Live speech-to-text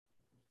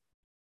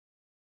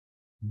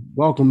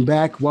Welcome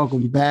back.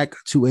 Welcome back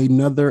to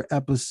another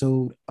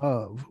episode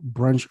of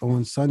Brunch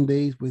on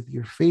Sundays with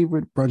your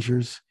favorite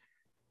brunchers,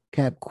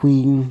 Cap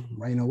Queen,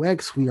 Rhino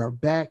X. We are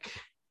back.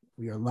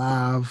 We are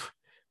live.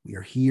 We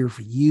are here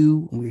for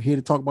you. And we're here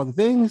to talk about the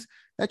things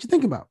that you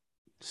think about.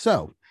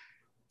 So,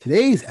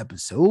 today's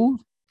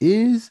episode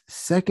is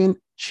second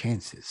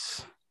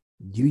chances.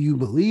 Do you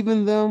believe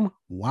in them?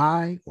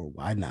 Why or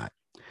why not?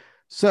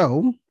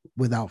 So,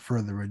 without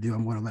further ado,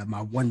 I'm going to let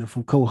my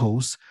wonderful co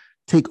host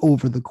take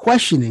over the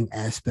questioning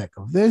aspect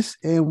of this,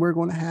 and we're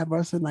going to have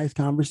us a nice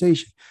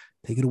conversation.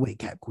 Take it away,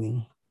 Cap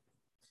Queen.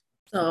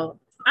 So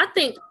I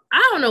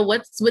don't know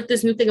what's with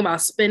this new thing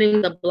about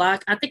spinning the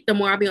block. I think the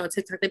more I be on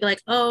TikTok, they be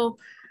like, "Oh,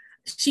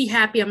 she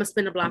happy. I'm gonna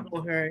spin the block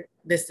on her.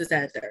 This,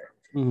 that, third."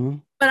 Mm-hmm.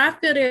 But I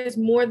feel there's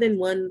more than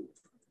one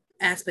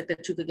aspect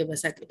that you could give a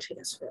second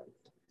chance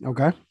from.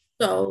 Okay.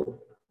 So,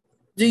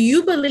 do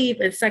you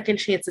believe in second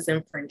chances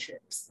in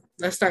friendships?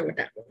 Let's start with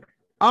that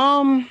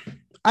one.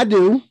 I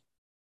do.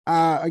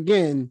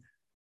 Again,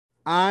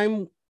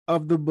 I'm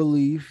of the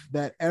belief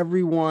that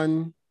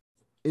everyone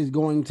is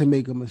going to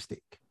make a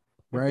mistake,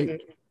 right?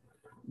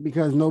 Mm-hmm.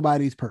 Because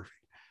nobody's perfect.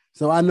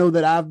 So I know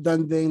that I've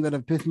done things that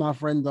have pissed my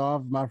friends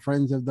off. My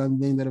friends have done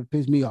things that have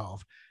pissed me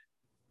off.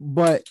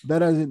 But that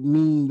doesn't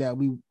mean that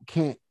we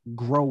can't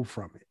grow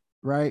from it,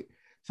 right?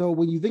 So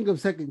when you think of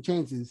second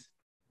chances,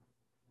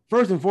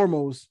 first and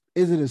foremost,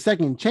 is it a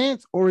second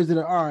chance or is it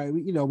all right?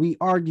 We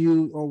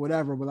argued or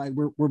whatever, but like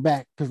we're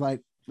back because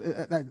like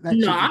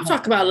no, I'm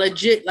talking about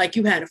legit. Like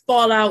you had a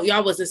fallout,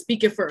 y'all wasn't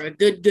speaking for a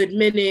good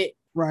minute,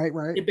 right,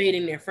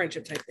 debating their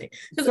friendship type thing.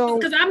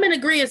 Because I'm in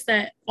agreement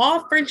that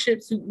all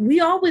friendships, we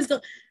always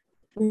go.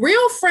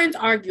 Real friends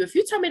argue. If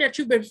you tell me that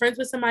you've been friends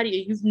with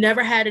somebody and you've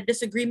never had a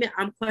disagreement,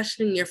 I'm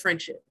questioning your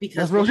friendship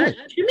because that's real shit.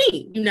 What do you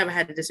mean you never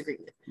had a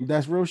disagreement?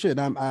 That's real shit.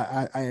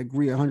 I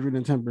agree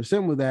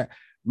 110% with that.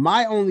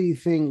 My only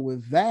thing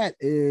with that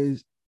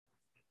is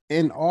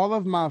in all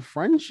of my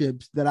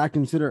friendships that I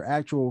consider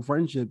actual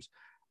friendships,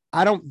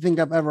 I don't think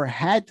I've ever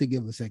had to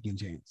give a second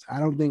chance. I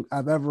don't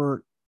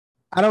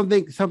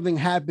think something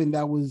happened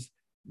that was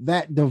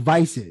that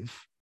divisive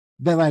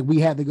that like we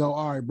had to go,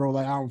 all right, bro,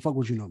 like I don't fuck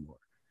with you no more.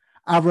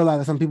 I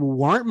realized that some people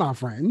weren't my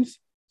friends.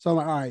 So I'm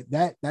like, all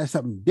right, that's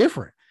something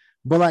different.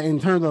 But like in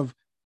terms of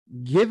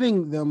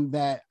giving them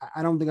that,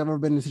 I don't think I've ever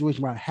been in a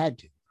situation where I had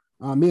to.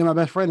 Me and my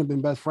best friend have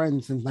been best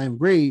friends since ninth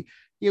grade.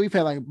 Yeah, we've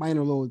had like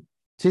minor little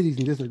titties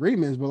and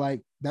disagreements, but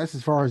like that's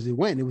as far as it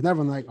went. It was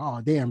never like, oh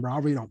damn, bro, I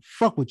really don't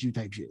fuck with you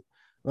type shit.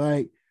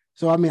 Like,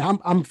 so I mean,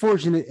 I'm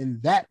fortunate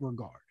in that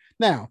regard.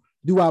 Now,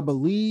 do I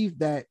believe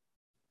that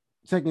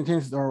second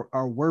chances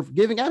are worth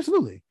giving?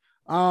 Absolutely.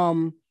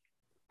 I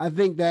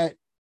think that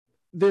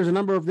there's a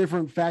number of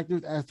different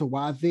factors as to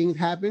why things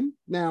happen.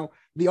 Now,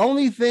 the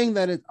only thing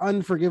that is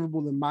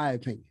unforgivable, in my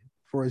opinion,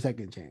 for a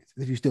second chance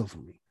is if you steal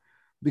from me.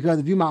 Because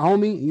if you're my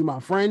homie and you're my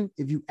friend,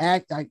 if you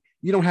act like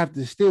you don't have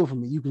to steal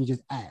from me, you can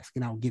just ask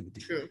and I'll give it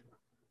to you.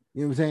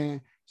 You know what I'm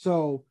saying?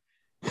 So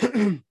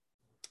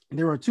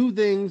there are two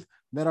things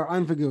that are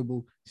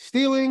unforgivable: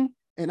 stealing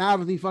and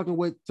obviously fucking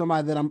with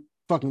somebody that I'm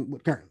fucking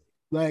with currently.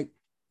 Like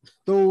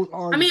those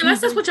are. I mean,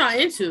 unless that's what y'all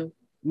into.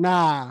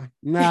 Nah.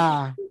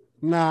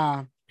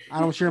 I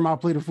don't share my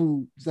plate of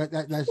food.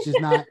 That's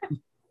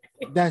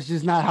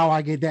just not how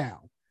I get down.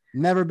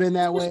 Never been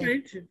that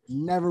way.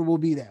 Never will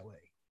be that way.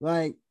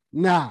 Like,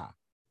 nah.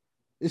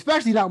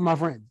 Especially not with my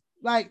friends.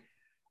 Like,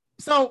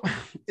 so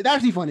it's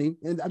actually funny.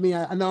 And I mean,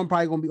 I know I'm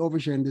probably gonna be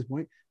oversharing at this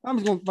point. I'm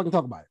just gonna fucking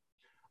talk about it.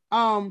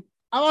 I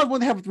always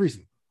want to have a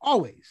threesome.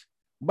 Always.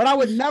 But I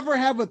would never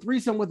have a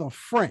threesome with a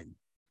friend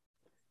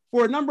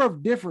for a number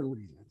of different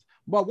reasons.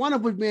 But one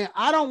of which being,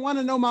 I don't want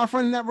to know my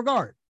friend in that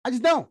regard. I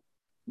just don't.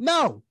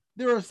 No.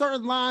 There are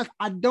certain lines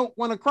I don't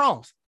want to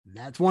cross.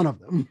 That's one of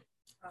them.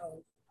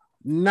 Oh.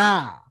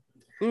 Nah.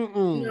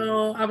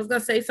 No, I was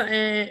going to say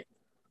something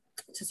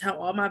to tell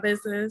all my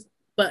business,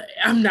 but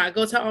I'm not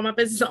going to tell all my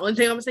business. The only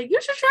thing I'm going to say, you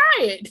should try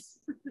it.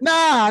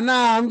 Nah,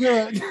 I'm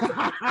good.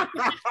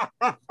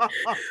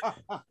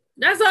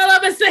 That's all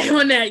I'm going to say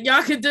on that.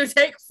 Y'all can just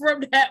take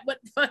from that what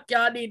the fuck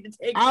y'all need to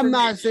take. I'm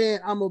not saying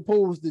I'm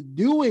opposed to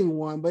doing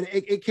one, but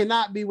it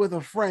cannot be with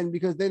a friend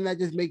because then that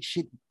just makes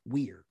shit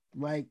weird.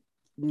 Like,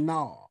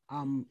 no,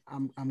 I'm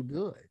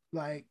good.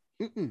 Like,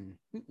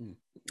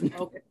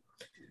 Okay.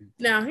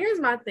 Now here's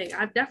my thing.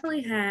 I've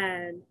definitely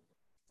had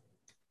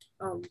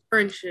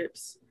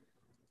friendships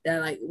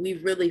that like we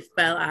really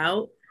fell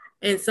out,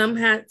 and some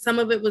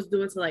of it was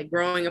due to like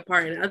growing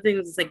apart, and other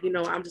things it's like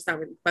I'm just not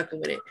really fucking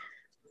with it.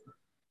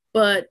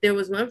 But there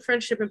was one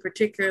friendship in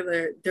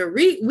particular.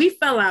 We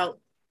fell out.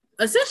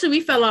 Essentially, we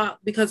fell out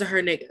because of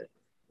her nigga.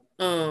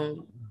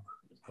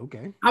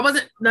 Okay.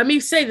 Let me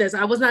say this.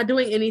 I was not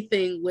doing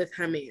anything with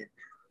her man.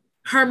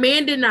 Her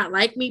man did not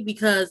like me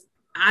because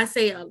I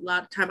say a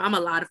lot of time I'm a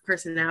lot of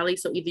personality.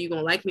 So either you're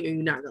going to like me or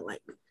you're not going to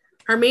like me.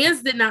 Her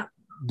man's did not.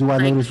 Do I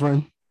know this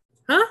friend?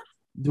 Huh?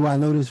 Do I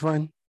know this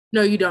friend?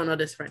 No, you don't know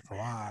this friend. Oh,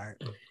 all right.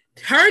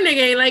 Her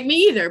nigga ain't like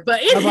me either.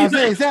 But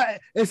anyway.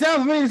 It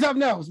sounds to me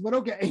something else, but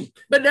okay.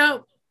 But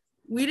no,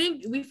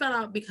 we fell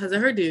out because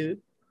of her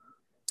dude.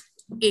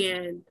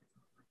 And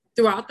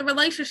throughout the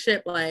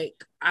relationship,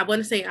 like I want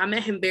to say I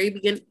met him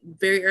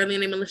very early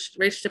in the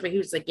relationship, and he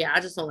was like, yeah, I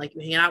just don't like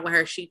you hanging out with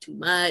her. She too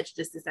much,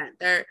 this, that, and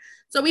third.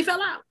 So we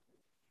fell out.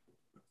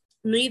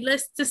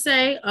 Needless to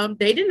say,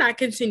 they did not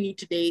continue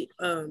to date.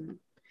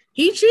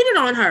 He cheated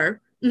on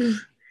her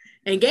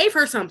and gave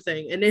her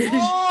something, and then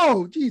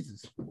oh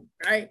Jesus,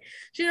 right,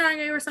 she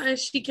gave her something.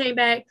 She came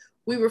back.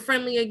 We were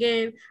friendly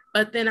again,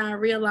 but then I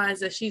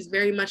realized that she's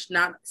very much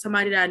not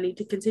somebody that I need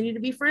to continue to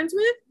be friends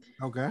with.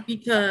 Okay.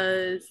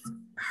 Because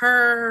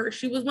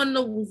she was one of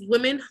those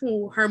women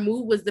who her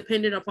mood was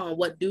dependent upon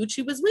what dude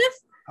she was with.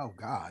 Oh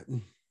God.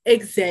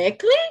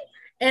 Exactly.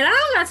 And I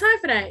don't got time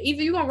for that.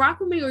 Either you gonna rock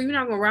with me or you're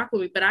not gonna rock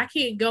with me. But I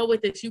can't go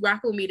with it. You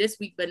rock with me this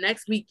week, but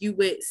next week you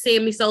with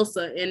Sammy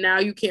Sosa, and now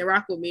you can't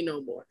rock with me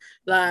no more.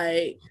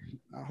 Like,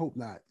 I hope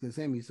not, because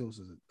Sammy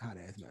Sosa's a hot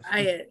ass mess.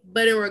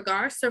 But in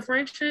regards to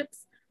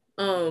friendships,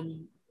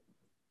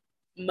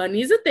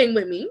 money's a thing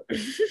with me.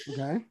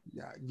 Okay.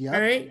 Yeah. All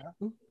right.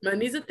 Yeah.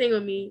 Money's a thing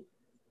with me.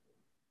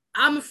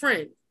 I'm a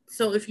friend.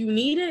 So if you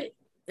need it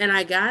and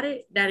I got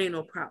it, that ain't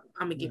no problem.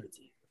 I'm gonna give it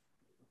to you.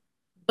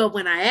 But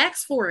when I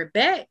ask for it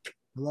back,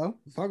 hello,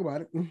 let's talk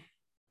about it.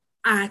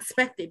 I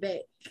expect it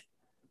back.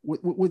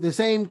 With the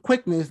same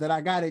quickness that I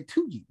got it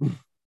to you.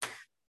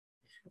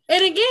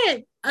 And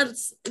again,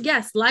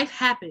 yes, life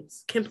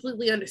happens.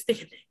 Completely understand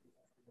it.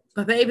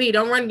 But baby,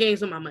 don't run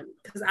games with my money,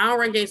 because I don't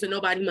run games with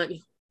nobody's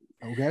money.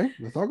 Okay,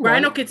 let's talk about it.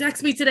 Rhino can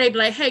text me today, be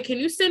like, hey, can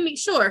you send me?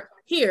 Sure,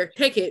 here,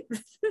 take it.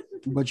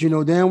 But you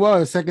know damn well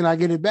the second I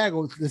get it back,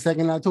 or the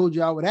second I told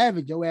you I would have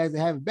it, your ass to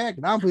have it back.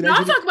 And I'm putting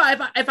I'll talk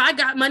about if I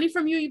got money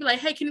from you, you'd be like,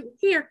 hey,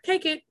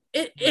 take it.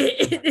 It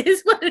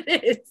is what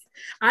it is.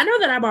 I know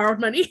that I borrowed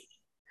money.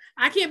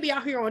 I can't be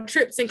out here on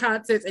trips and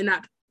concerts and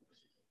not.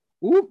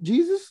 Oop,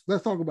 Jesus,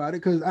 let's talk about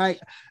it, because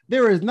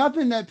there is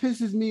nothing that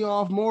pisses me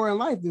off more in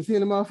life than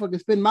seeing a motherfucker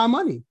spend my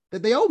money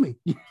that they owe me.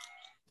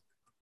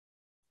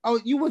 Oh,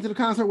 you went to the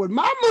concert with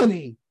my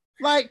money.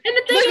 Like, and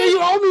the thing is, you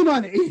owe me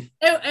money.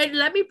 And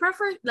let me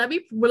preface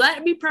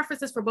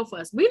this for both of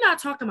us. We're not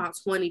talking about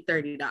 $20,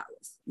 $30.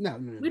 No.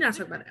 We're not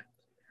talking about that.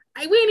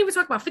 We ain't even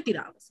talking about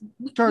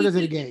 $50. Charge us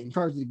the game.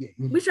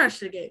 We charge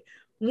the game.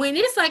 When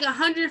it's like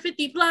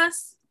 150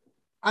 plus,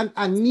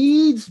 I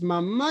needs my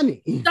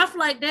money. Stuff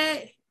like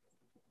that.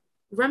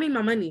 Run me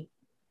my money.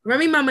 Run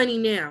me my money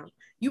now.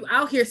 You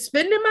out here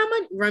spending my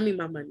money? Run me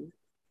my money.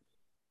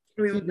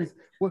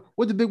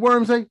 What the big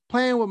worm say?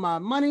 Playing with my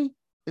money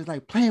is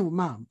like playing with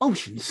my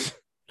emotions.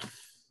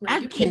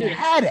 I can't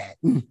have that.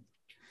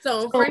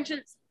 So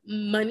friendships,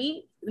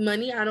 money.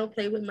 I don't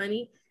play with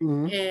money.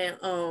 Mm-hmm.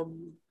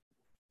 And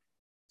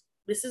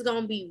this is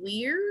gonna be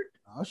weird.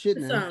 Oh shit,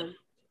 man.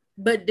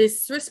 But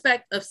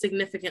disrespect of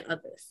significant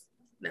others.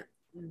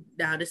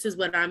 Now this is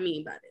what I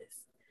mean by this.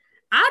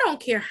 I don't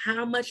care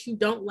how much you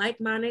don't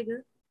like my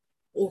nigga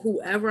or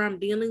whoever I'm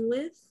dealing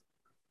with.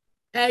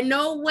 At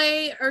no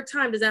way or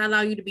time does that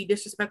allow you to be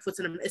disrespectful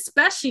to them,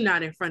 especially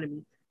not in front of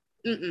me.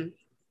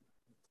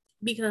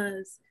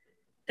 Because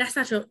that's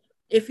not your.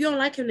 If you don't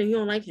like him, then you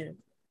don't like him.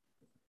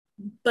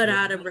 But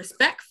out of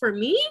respect for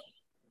me,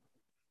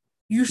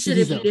 you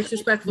shouldn't be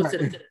disrespectful to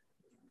them.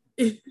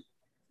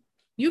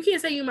 You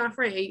can't say you my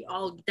friend. Hey,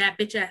 oh, that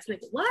bitch ass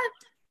nigga. What?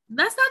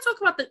 Let's not talk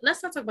about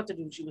the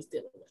dude she was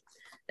dealing with.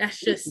 That's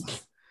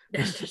just.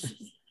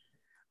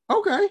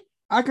 Okay,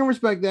 I can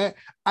respect that.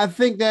 I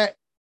think that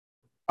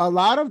a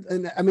lot of,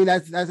 and I mean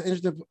that's an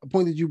interesting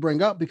point that you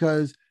bring up,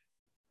 because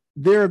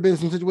there have been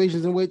some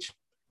situations in which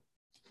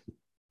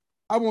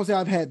I won't say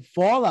I've had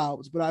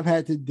fallouts, but I've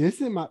had to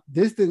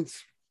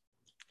distance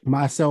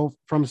myself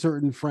from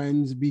certain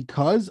friends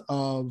because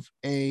of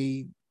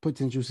a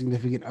potential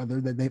significant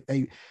other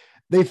that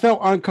they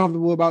felt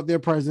uncomfortable about their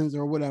presence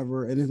or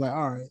whatever, and it's like,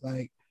 all right,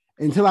 like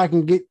until I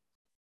can get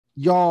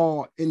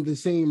y'all in the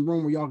same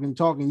room where y'all can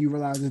talk and you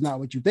realize it's not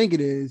what you think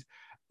it is,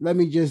 let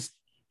me just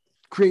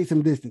create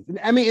some distance. And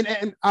I mean,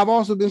 and I've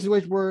also been in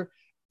situations where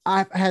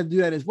I've had to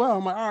do that as well.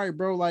 I'm like, all right,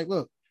 bro, like,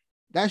 look,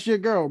 that's your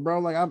girl, bro.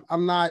 Like,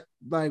 I'm not,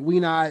 like,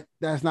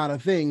 that's not a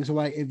thing. So,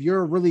 like, if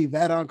you're really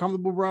that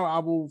uncomfortable, bro, I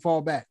will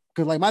fall back.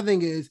 Because, like, my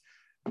thing is,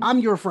 I'm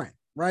your friend,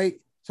 right?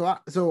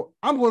 So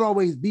I'm going to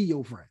always be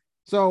your friend.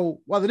 So,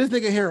 whether this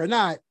nigga here or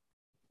not,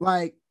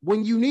 like,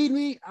 when you need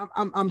me,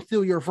 I'm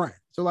still your friend.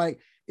 So, like,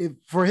 if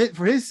for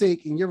his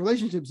sake and your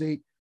relationship's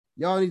sake,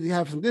 y'all need to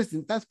have some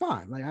distance, that's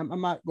fine. Like,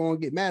 I'm not going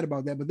to get mad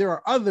about that. But there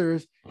are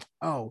others,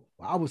 oh,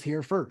 well, I was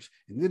here first.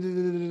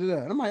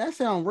 And I'm like, that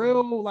sounds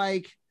real,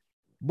 like,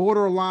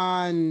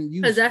 borderline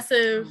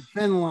possessive,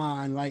 thin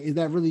line. Like, is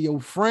that really your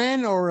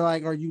friend, or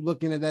like, are you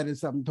looking at that as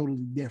something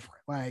totally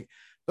different? Like,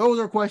 those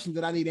are questions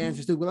that I need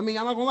answers to. But I mean,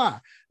 I'm not gonna lie,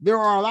 there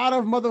are a lot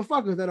of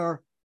motherfuckers that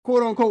are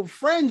quote unquote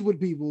friends with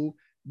people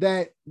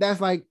that's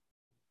like,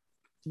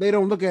 they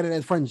don't look at it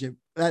as friendship.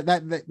 That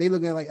they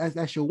look at it like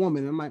that's your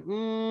woman. And I'm like,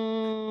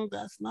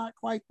 that's not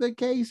quite the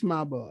case,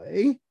 my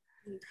boy.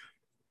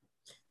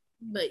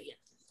 But yeah,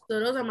 so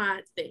those are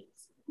my things.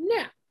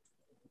 Now,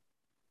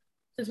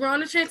 since we're on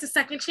the topic of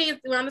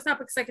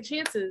second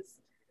chances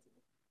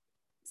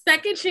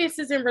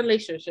in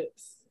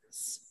relationships.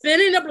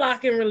 spinning the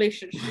block in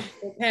relationships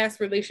or past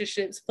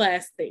relationships,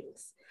 past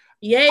things.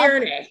 Yay or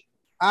nay?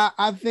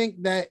 I think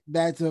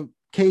that's a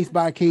case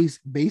by case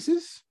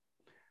basis.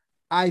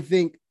 I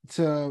think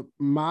to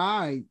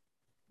my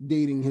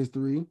dating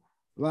history,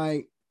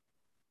 like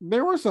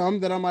there were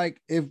some that I'm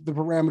like, if the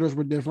parameters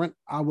were different,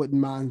 I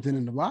wouldn't mind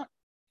spinning the block.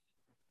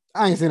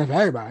 I ain't saying it for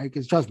everybody,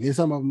 because trust me,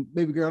 some of them,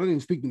 baby girl, don't even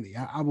speak to me.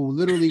 I will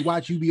literally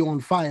watch you be on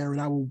fire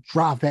and I will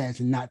drive past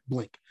and not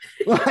blink.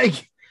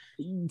 Like,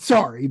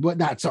 sorry, but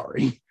not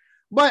sorry.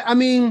 But I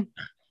mean,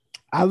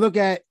 I look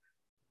at,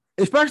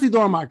 especially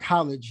during my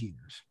college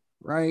years,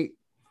 right?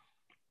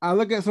 I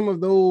look at some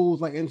of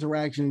those like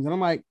interactions and I'm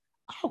like,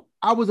 oh,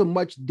 I was a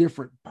much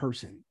different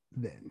person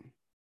then.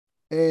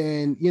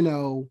 And you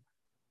know,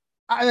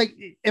 I like,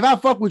 if I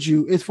fuck with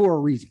you, it's for a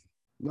reason.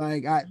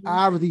 Like I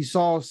obviously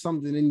saw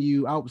something in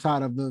you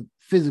outside of the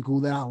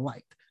physical that I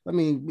liked. I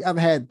mean, I've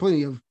had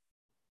plenty of,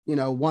 you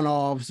know,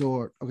 one-offs,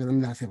 or okay, let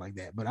me not say it like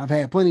that, but I've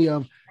had plenty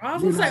of. I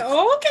was like,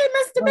 oh, okay,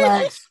 Mr.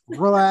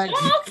 Relax.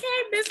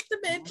 Okay, Mr.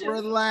 Bitches.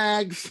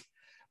 Relax.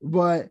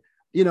 But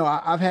you know,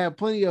 I've had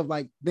plenty of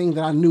like things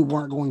that I knew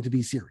weren't going to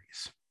be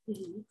serious.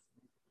 Mm-hmm.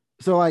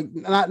 So like,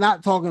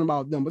 not talking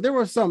about them, but there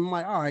was something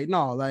like, all right,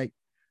 no, like,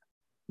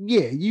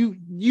 yeah,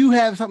 you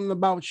have something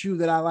about you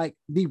that I like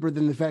deeper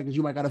than the fact that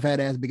you might got a fat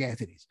ass, big ass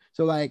titties.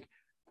 So like,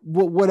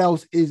 what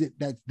else is it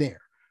that's there?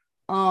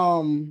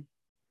 So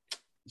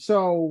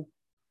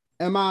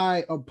am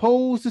I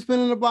opposed to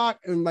spinning the block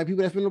and like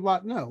people that spin the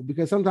block? No,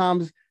 because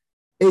sometimes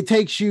it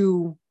takes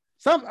you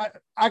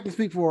I can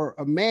speak for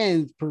a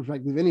man's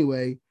perspective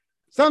anyway.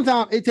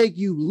 Sometimes it takes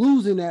you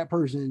losing that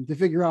person to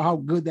figure out how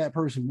good that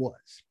person was.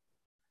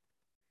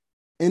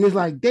 And it's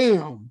like,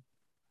 damn,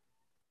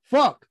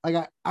 fuck.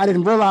 Like I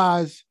didn't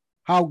realize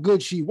how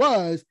good she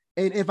was.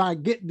 And if I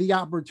get the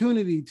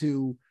opportunity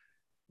to,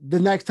 the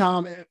next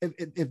time,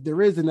 if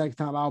there is the next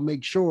time, I'll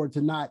make sure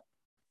to not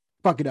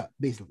fuck it up,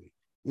 basically.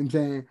 You know what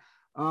I'm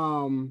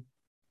saying?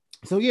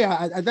 So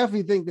yeah, I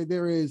definitely think that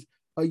there is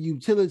a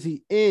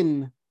utility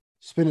in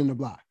spinning the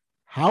block.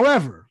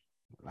 However,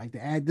 I'd like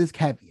to add this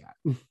caveat.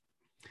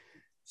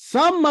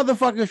 Some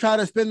motherfuckers try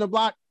to spin the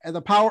block as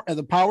a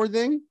power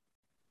thing,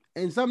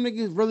 and some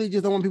niggas really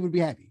just don't want people to be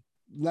happy.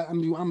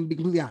 I'm gonna be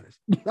completely honest.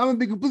 I'm gonna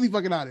be completely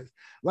fucking honest.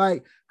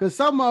 Like, because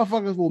some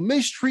motherfuckers will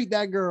mistreat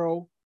that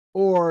girl,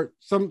 or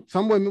some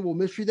women will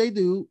mistreat they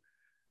dude,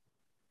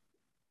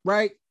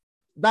 right?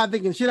 Not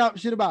thinking shit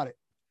about it.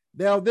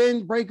 They'll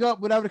then break up,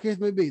 whatever the case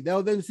may be.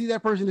 They'll then see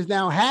that person is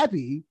now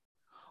happy.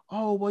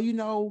 Oh, well, you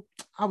know,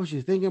 I was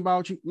just thinking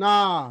about you.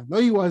 Nah, no,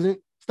 you wasn't.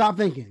 Stop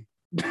thinking.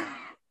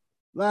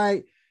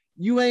 Like,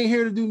 you ain't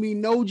here to do me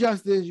no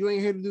justice. You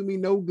ain't here to do me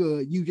no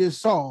good. You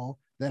just saw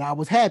that I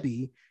was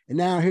happy, and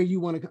now here you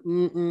want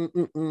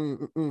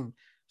to.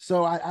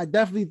 So I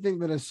definitely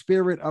think that a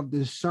spirit of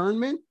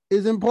discernment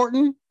is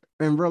important,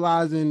 and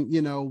realizing,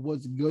 you know,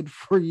 what's good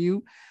for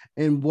you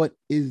and what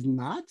is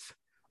not.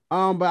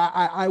 But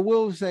I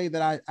will say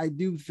that I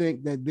do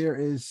think that there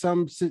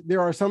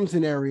are some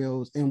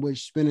scenarios in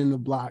which spinning the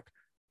block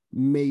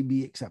may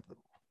be acceptable.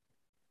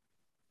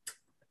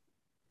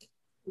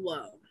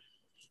 Well,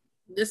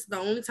 this is the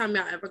only time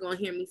y'all ever gonna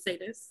hear me say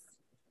this.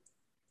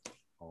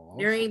 Oh.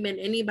 There ain't been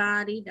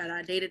anybody that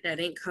I dated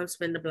that ain't come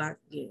spin the block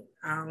again.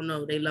 I don't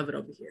know. They love it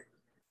over here.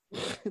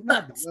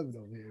 Not love it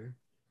over here.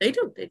 They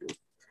do.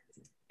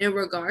 In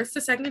regards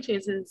to second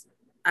chances,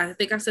 I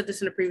think I said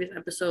this in a previous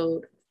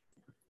episode.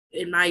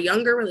 In my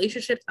younger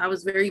relationships, I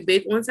was very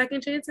big on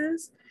second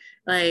chances.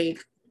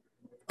 Like,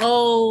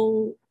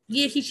 oh,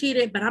 yeah, he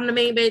cheated, but I'm the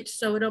main bitch,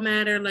 so it don't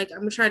matter. Like, I'm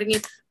gonna try it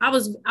again. I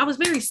was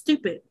very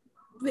stupid.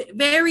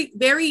 Very,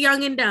 very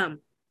young and dumb.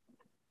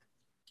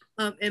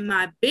 In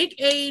my big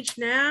age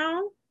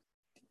now,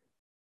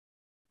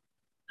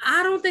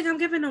 I don't think I'm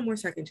giving no more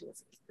second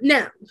chances.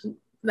 Now,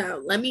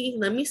 let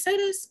me say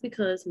this,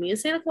 because me and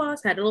Santa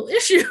Claus had a little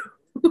issue.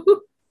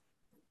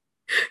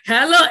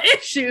 Had a little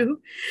issue,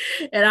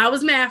 and I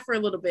was mad for a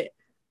little bit.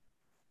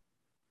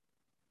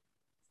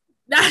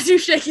 Not you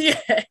shaking your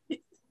head.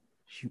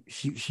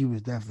 She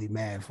was definitely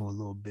mad for a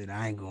little bit.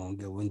 I ain't gonna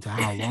go into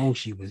how long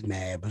she was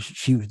mad, but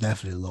she was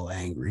definitely a little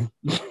angry.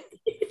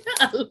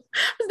 I was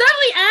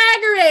definitely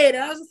aggravated.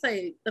 I was just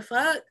like, the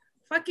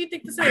fuck you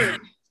think this is?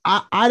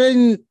 I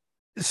didn't.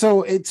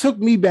 So it took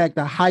me back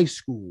to high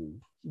school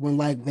when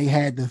like they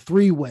had the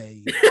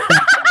three-way.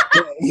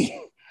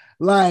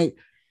 Like,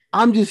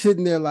 I'm just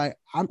sitting there like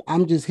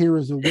I'm just here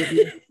as a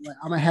witness. Like,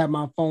 I'm gonna have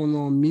my phone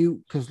on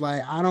mute because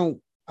like I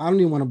don't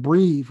even want to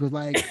breathe, because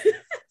like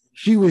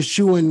she was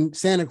chewing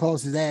Santa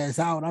Claus's ass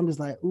out. I'm just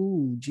like,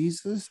 ooh,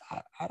 Jesus,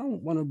 I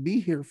don't want to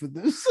be here for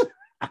this.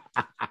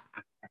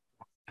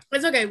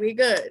 It's okay, we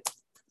good.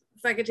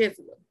 Second chance.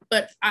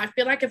 But I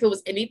feel like if it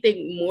was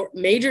anything more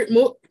major,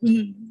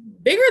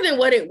 bigger than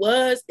what it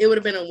was, it would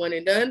have been a one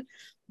and done.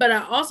 But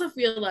I also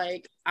feel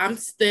like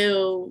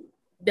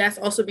that's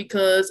also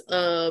because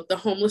of the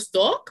homeless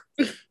dog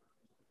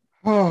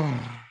and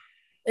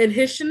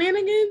his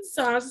shenanigans.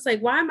 So I was just like,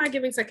 why am I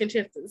giving second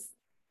chances?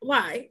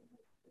 Why?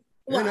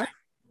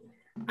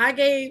 I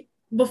gave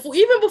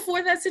even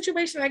before that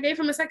situation, I gave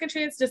him a second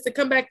chance just to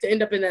come back to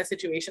end up in that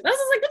situation. I was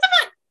just like, what the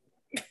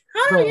fuck?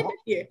 How did we get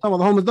here? Talking about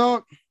the homeless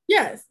dog?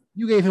 Yes.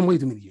 You gave him way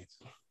too many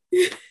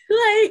chances.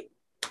 Like,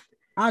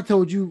 I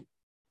told you,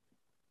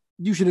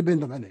 you should have been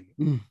to that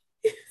nigga.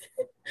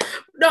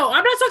 No,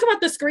 I'm not talking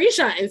about the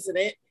screenshot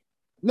incident.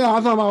 No,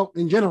 I'm talking about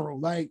in general,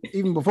 like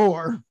even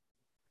before.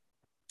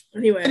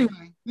 Anyway,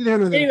 we're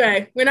not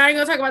even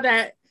gonna talk about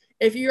that.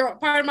 If you're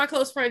part of my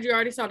close friends, you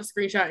already saw the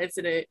screenshot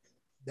incident.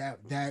 That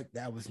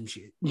was some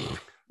shit.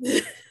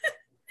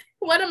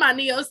 One of my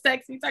Neos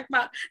texts me talking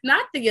about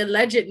not the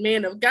alleged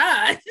man of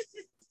God.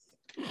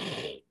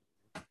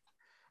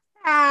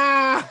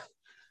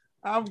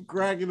 I'm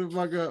cracking the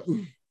fuck up.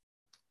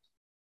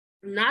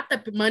 Not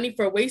the money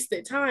for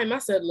wasted time. I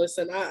said,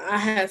 listen, I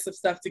had some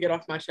stuff to get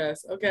off my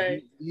chest.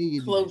 Okay.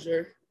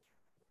 Closure.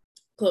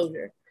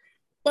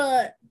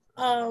 But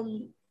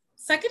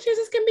second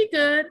chances can be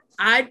good.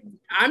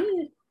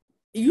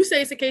 You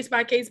say it's a case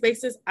by case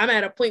basis. I'm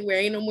at a point where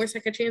ain't no more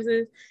second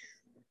chances.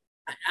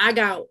 I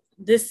got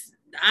this.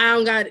 I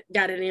don't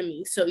got it in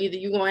me. So either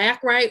you gonna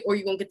act right or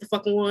you gonna get the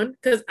fucking one,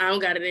 because I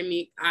don't got it in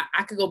me.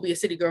 I could go be a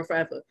city girl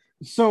forever.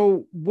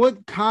 So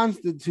what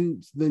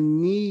constitutes the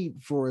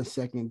need for a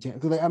second chance?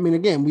 Because I mean,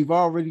 again, we've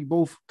already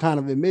both kind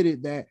of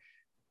admitted that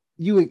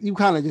you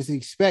kind of just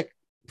expect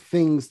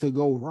things to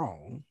go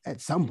wrong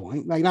at some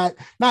point. Like not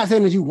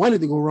saying that you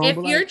wanted to go wrong. If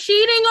but you're like,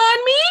 cheating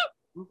on me,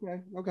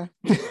 okay.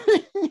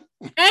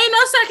 ain't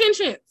no second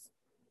chance.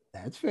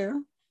 That's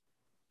fair.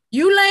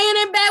 You laying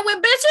in bed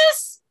with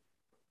bitches?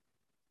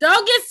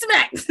 Don't get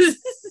smacked.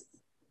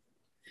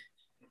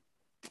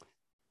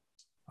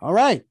 All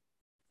right.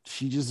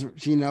 She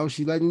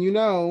letting you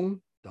know,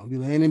 don't be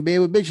laying in bed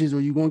with bitches or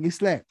you gonna get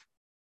slapped.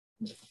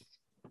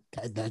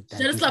 Should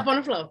have slept on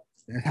the floor.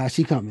 That's how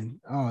she coming.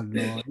 Oh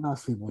Lord, not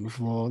sleep on the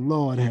floor.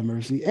 Lord have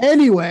mercy.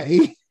 Anyway,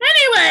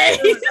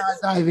 we're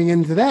not diving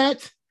into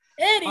that.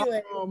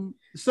 Anyway,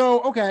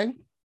 so okay,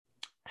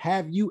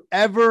 have you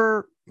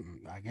ever?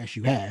 I guess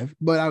you have,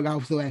 but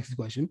I'll still ask the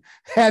question: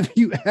 have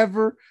you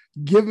ever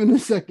given a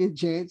second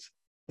chance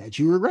that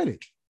you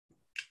regretted?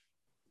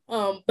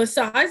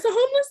 Besides the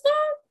homeless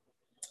dog?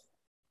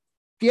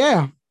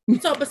 Yeah.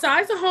 So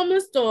besides the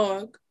homeless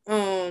dog,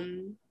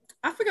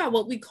 I forgot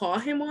what we call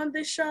him on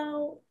this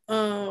show.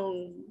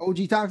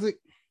 OG Toxic.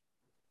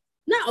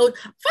 No,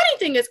 funny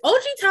thing is,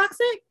 OG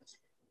Toxic,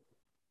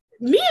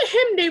 me and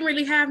him didn't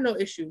really have no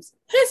issues.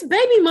 His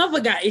baby mother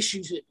got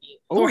issues with me,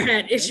 or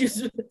had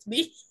issues with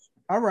me.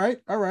 All right.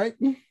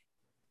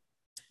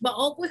 But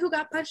old boy who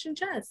got punched in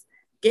chest,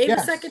 gave a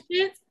second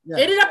chance,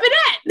 ended up in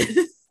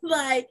that.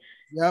 Like,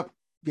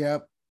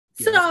 yep.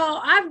 So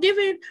I've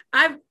given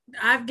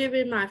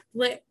my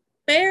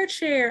fair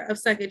share of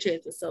second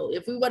chances. So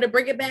if we want to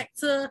bring it back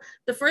to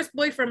the first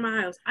boyfriend,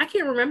 Miles, I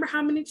can't remember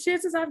how many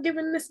chances I've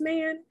given this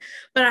man,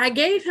 but I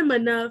gave him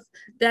enough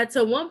that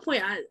to one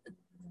point,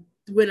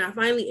 when I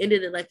finally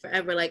ended it like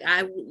forever, like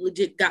I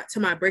legit got to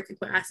my breaking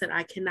point. I said,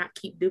 I cannot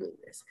keep doing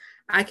this.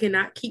 I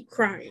cannot keep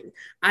crying.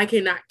 I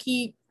cannot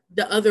keep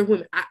the other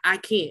women. I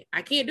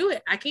can't do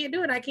it. I can't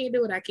do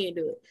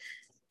it.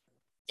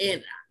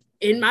 And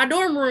in my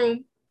dorm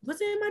room, was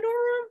it in my dorm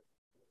room?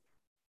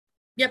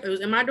 Yep, it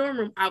was in my dorm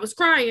room. I was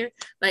crying,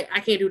 like,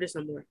 I can't do this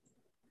no more.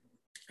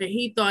 And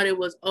he thought it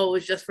was,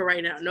 it's just for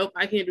right now. Nope,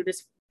 I can't do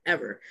this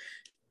ever.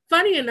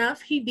 Funny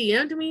enough, he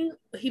DM'd me.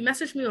 He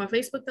messaged me on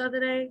Facebook the other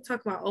day,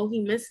 talking about,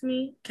 he missed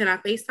me. Can I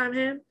FaceTime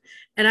him?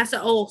 And I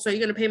said, so you're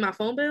going to pay my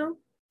phone bill?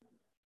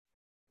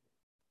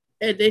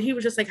 And then he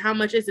was just like, how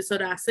much is it? So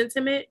that I sent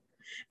him it.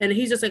 And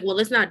he's just like, well,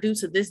 it's not due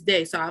to this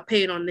day, so I'll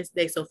pay it on this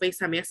day. So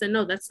FaceTime me. I said,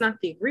 no, that's not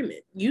the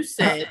agreement. You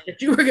said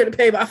that you were going to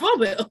pay my phone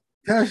bill.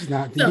 That's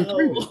not the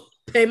agreement.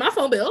 Pay my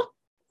phone bill.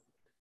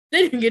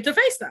 Then you can get to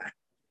FaceTime.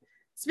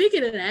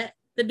 Speaking of that,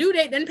 the due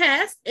date then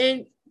passed,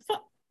 and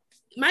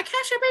my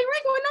Cash App ain't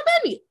ring with no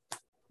baby.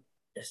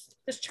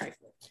 Just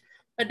trifling.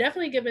 But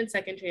definitely giving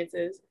second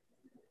chances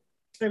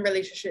in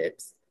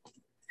relationships.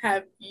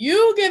 Have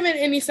you given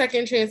any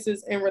second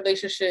chances in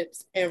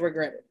relationships and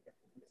regretted?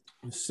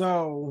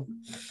 So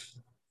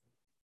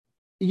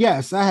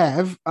yes, I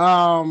have.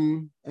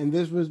 And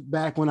this was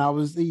back when I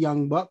was a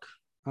young buck.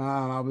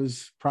 I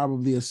was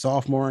probably a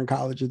sophomore in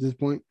college at this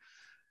point.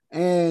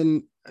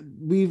 And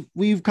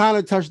we've kind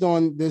of touched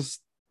on this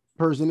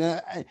person.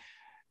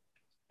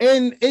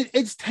 And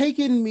it's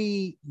taken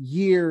me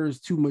years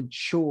to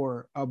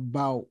mature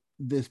about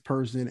this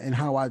person and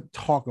how I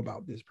talk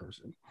about this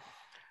person.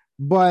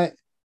 But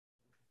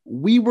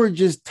we were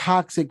just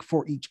toxic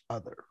for each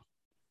other.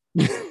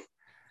 You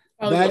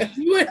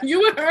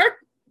and her?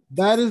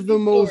 That is the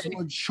most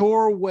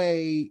mature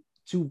way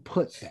to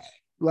put that.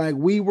 Like,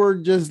 we were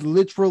just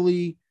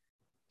literally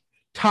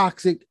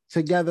toxic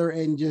together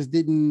and just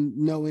didn't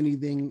know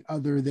anything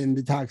other than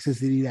the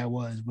toxicity that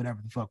was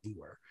whatever the fuck we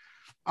were.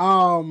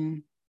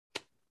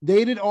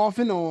 Dated off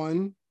and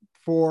on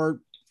for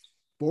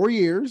 4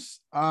 years.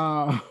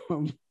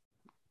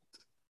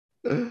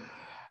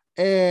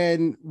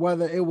 And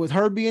whether it was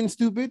her being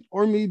stupid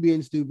or me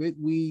being stupid,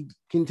 we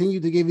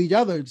continued to give each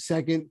other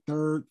second,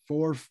 third,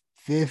 fourth,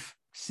 fifth,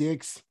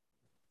 6.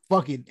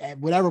 Fuck it. At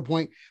whatever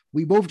point,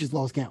 we both just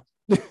lost count.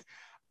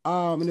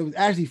 And it was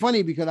actually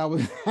funny because I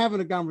was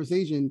having a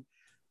conversation,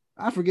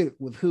 I forget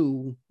with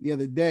who the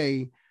other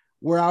day,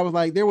 where I was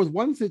like, there was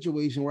one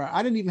situation where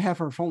I didn't even have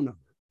her phone number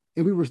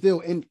and we were still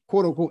in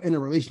quote unquote in a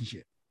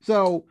relationship.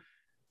 So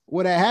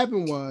what had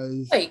happened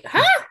was, wait,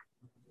 huh?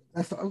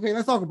 Let's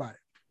talk about it.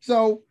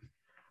 So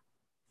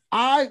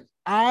I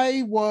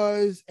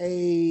was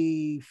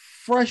a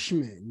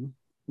freshman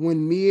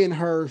when me and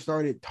her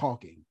started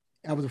talking.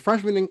 I was a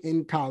freshman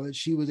in college.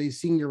 She was a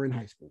senior in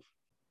high school.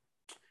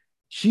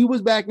 She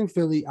was back in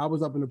Philly. I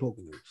was up in the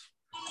Poconos.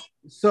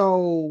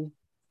 So,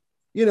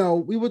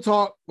 we would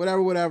talk,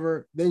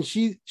 whatever. Then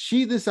she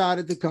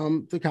decided to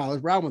come to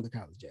college where I went to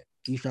college at,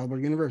 East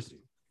Stroudsburg University.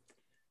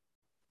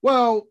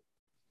 Well,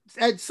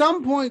 at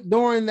some point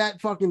during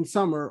that fucking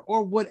summer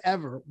or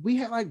whatever, we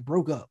had like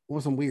broke up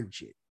on some weird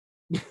shit.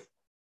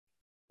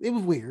 It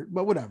was weird,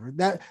 but whatever.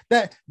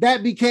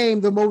 That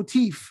became the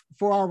motif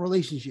for our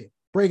relationship,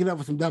 breaking up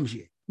with some dumb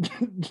shit.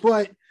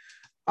 But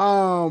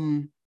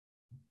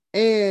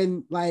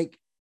and like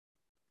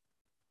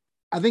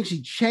I think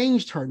she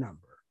changed her number,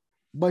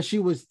 but she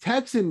was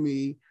texting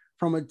me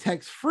from a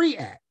text-free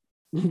app.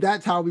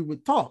 That's how we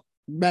would talk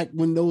back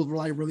when those were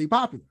like really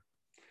popular.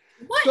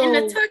 What in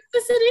the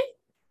toxicity?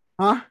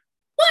 Huh?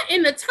 What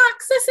in the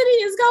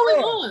toxicity is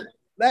going on?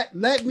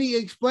 Let me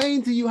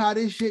explain to you how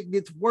this shit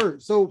gets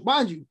worse. So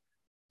mind you,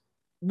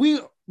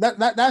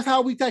 that's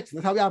how we text.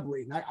 That's how we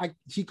operate.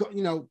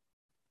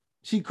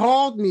 She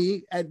called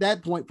me at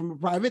that point from a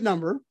private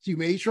number. She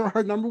made sure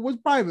her number was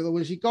private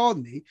when she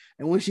called me,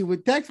 and when she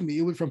would text me,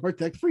 it was from her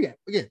text-free app.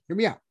 Again, hear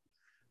me out.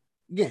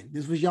 Again,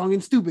 this was young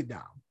and stupid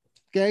now.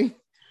 Okay,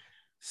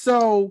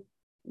 so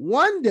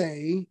one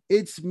day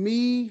it's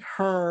me,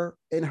 her,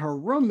 and her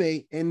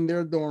roommate in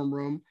their dorm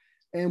room,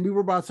 and we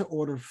were about to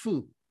order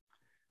food.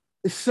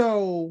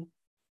 So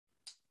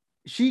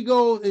she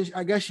goes, and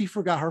I guess she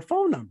forgot her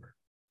phone number.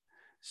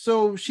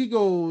 So she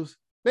goes,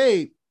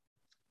 babe,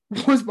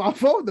 what's my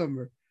phone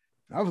number?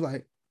 I was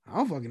like, I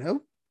don't fucking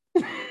know.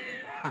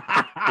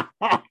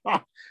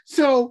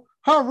 So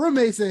her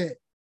roommate said,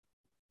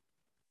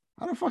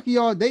 how the fuck are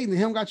y'all dating and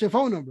him got your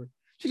phone number?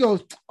 She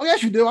goes, oh,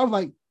 yes, you do. I was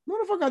like, no,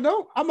 the fuck I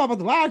don't. I'm not about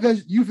to lie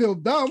because you feel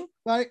dumb.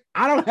 Like,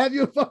 I don't have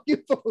your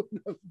fucking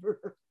phone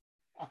number.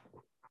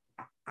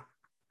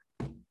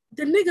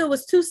 The nigga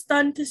was too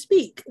stunned to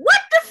speak. What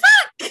the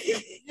fuck?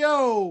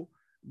 Yo,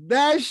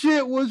 that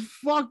shit was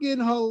fucking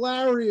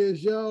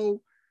hilarious,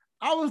 yo.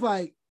 I was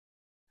like,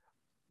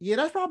 yeah,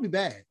 that's probably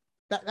bad.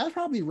 That's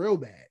probably real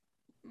bad.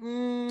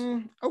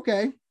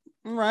 Okay.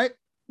 All right.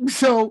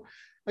 So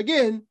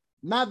again,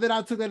 not that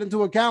I took that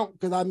into account,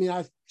 because I mean,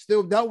 I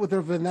still dealt with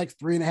her for the next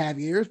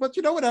 3.5 years, but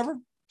whatever.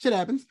 Shit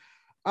happens.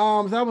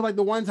 So that was like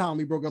the one time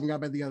we broke up and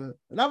got back together.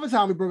 Another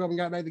time we broke up and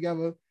got back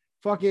together.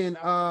 Fucking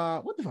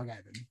what the fuck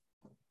happened?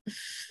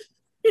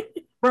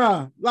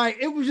 Bruh, like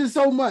it was just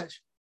so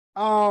much.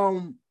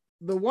 The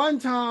one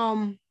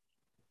time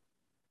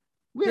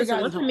one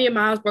time me and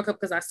Miles broke up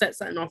because I set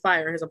something on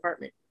fire in his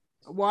apartment.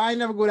 Well, I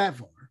never go that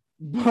far,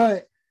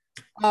 but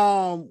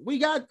we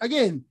got,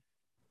 again,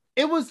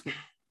 it was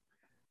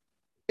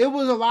a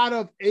lot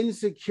of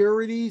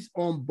insecurities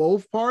on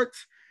both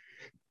parts,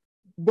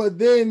 but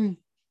then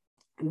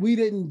we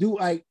didn't do,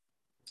 like,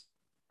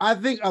 I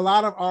think a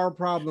lot of our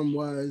problem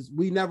was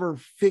we never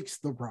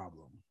fixed the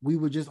problem. We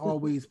would just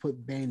always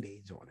put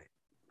band-aids on it.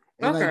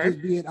 And like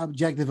just being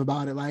objective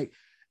about it. Like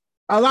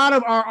a lot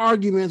of our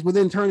arguments would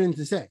then turn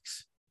into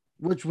sex,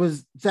 which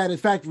was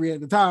satisfactory at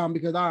the time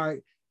because, all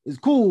right, it's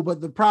cool, but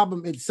the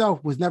problem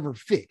itself was never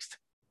fixed.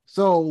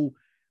 So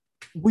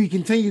we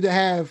continue to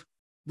have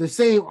the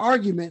same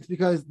arguments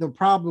because the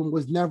problem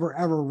was never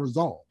ever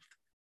resolved.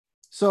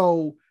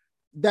 So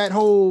that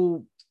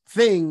whole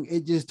thing,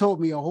 it just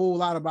told me a whole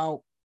lot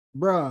about,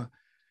 bruh,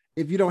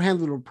 if you don't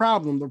handle the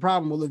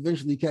problem will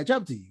eventually catch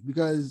up to you,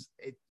 because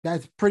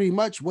that's pretty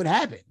much what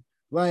happened.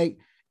 Like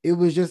it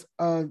was just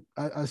a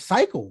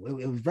cycle.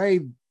 It was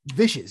very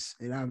vicious.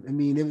 And I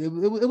mean,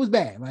 it was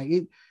bad.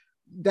 Like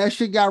that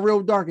shit got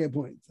real dark at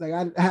points.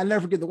 Like I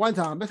never forget the one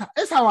time.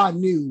 That's how I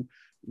knew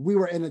we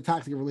were in a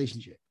toxic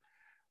relationship.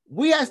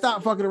 We had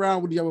stopped fucking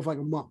around with each other for like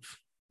a month,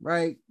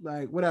 right?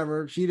 Like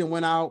whatever. She didn't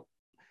went out.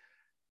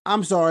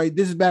 I'm sorry.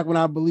 This is back when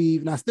I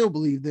believe, and I still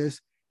believe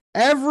this.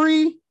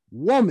 Every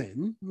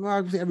woman, well,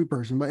 I would say every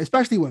person, but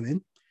especially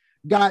women,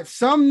 got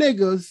some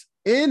niggas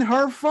in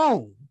her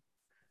phone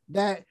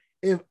that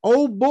if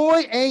old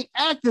boy ain't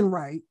acting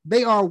right,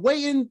 they are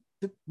waiting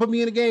to put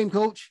me in the game,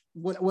 coach.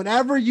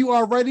 Whenever you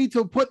are ready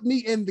to put me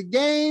in the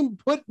game,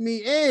 put me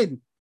in,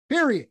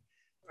 period.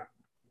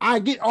 I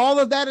get all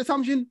of that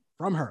assumption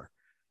from her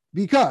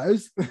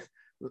because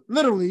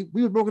literally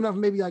we were broken up for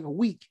maybe like a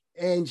week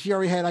and she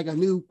already had like a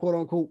new quote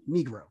unquote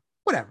Negro.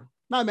 Whatever.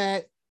 Not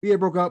mad. We had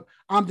broke up.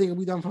 I'm thinking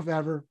we done for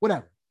forever.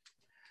 Whatever.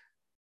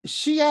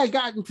 She had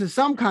gotten to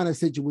some kind of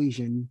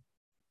situation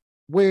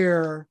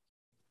where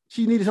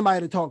she needed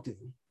somebody to talk to.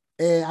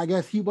 And I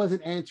guess he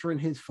wasn't answering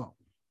his phone.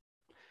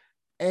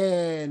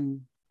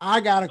 And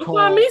I got a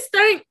call. Me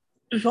stink.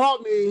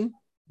 Called me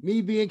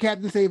Me being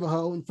Captain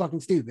Save-A-Ho and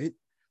fucking stupid,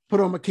 put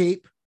on my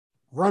cape,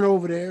 run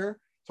over there.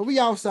 So we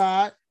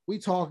outside, we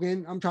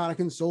talking. I'm trying to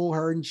console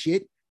her and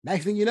shit.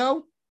 Next thing you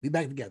know, we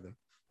back together.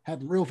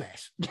 Happened real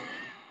fast. I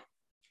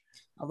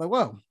was like,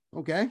 whoa,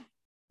 okay.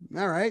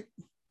 All right.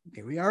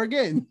 Here we are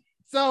again.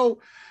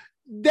 So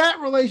that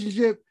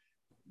relationship,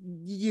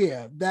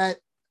 yeah, that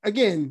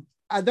again,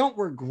 I don't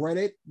regret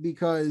it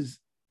because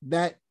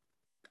that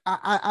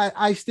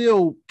I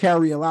still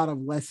carry a lot of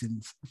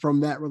lessons from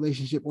that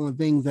relationship on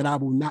things that I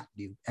will not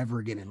do ever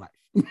again in life.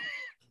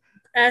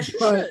 As you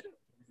should.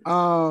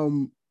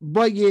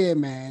 But yeah,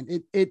 man,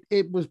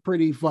 it was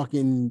pretty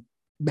fucking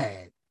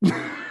bad.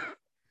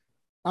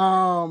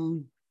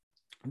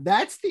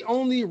 That's the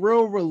only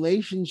real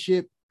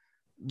relationship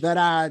that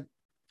I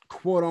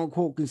quote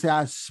unquote can say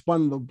I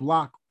spun the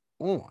block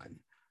on.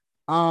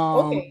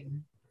 Okay.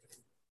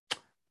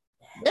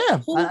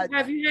 Yeah.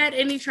 Have you had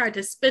any tried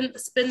to spin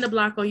the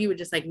block on you and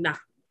just like, nah?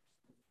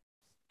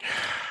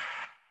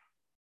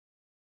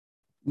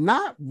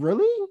 Not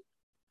really.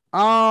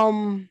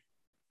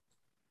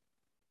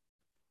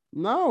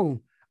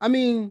 No. I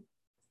mean,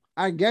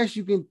 I guess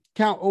you can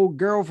count old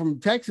girl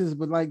from Texas,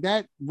 but like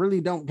that really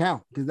don't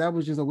count because that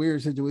was just a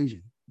weird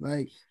situation.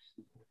 Like,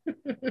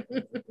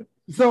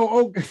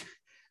 so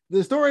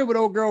the story with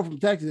old girl from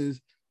Texas,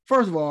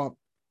 first of all,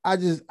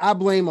 I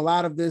blame a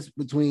lot of this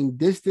between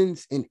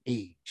distance and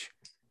age.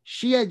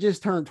 She had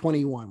just turned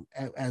 21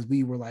 as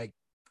we were like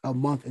a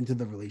month into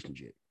the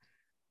relationship.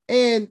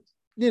 And,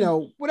 you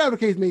know, whatever the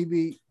case may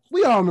be,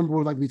 we all remember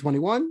what it was like to be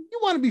 21. You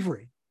want to be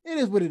free. It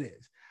is what it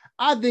is.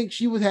 I think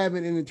she was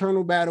having an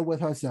internal battle with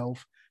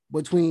herself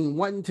between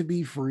wanting to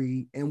be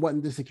free and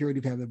wanting the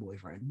security to have a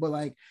boyfriend. But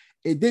like,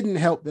 it didn't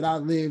help that I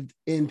lived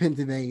in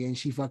Pennsylvania and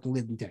she fucking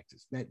lived in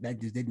Texas. That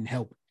just didn't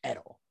help at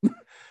all.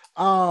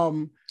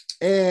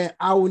 And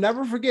I will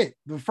never forget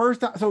the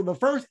first time. So the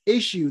first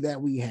issue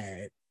that we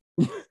had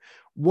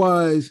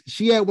was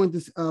she had went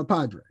to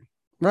Padre,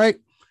 right?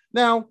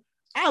 Now,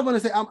 I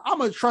want to say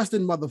I'm a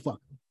trusting motherfucker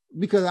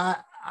because I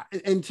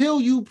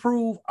until you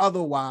prove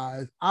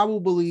otherwise, I will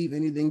believe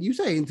anything you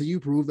say until you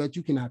prove that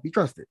you cannot be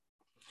trusted.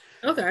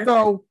 Okay.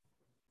 So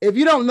if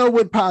you don't know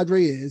what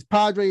Padre is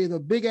a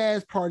big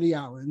ass party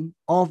island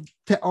off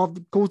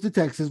the coast of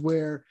Texas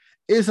where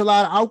it's a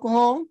lot of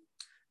alcohol,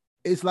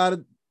 it's a lot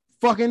of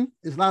fucking,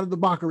 it's a lot of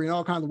debauchery and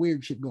all kinds of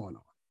weird shit going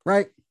on,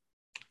 right?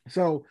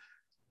 So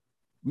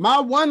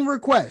my one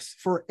request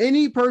for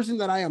any person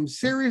that I am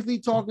seriously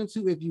talking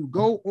to, if you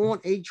go on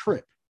a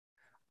trip,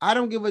 I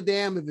don't give a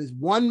damn if it's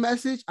one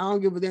message. I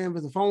don't give a damn if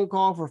it's a phone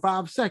call for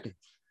 5 seconds.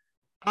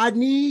 I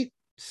need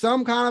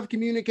some kind of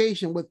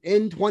communication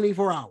within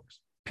 24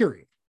 hours,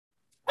 period.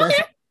 That's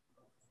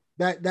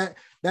okay.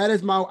 That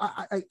is my,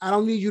 I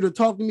don't need you to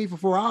talk to me for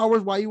 4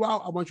 hours while you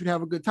out. I want you to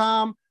have a good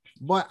time,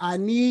 but I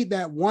need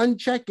that one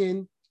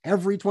check-in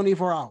every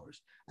 24 hours.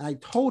 And I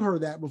told her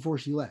that before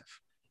she left.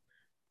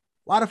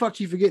 Why the fuck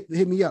she forget to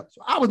hit me up?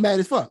 So I was mad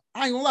as fuck.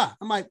 I ain't gonna lie.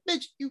 I'm like,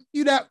 bitch,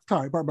 you that,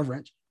 sorry, pardon my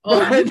French. Oh,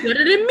 you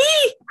better than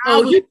me.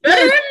 Oh, you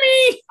better than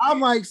me. I'm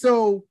like,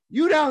 so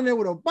you down there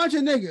with a bunch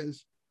of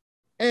niggas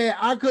and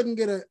I couldn't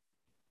get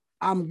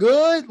I'm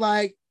good.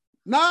 Like,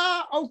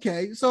 nah,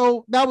 okay.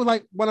 So that was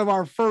like one of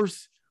our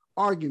first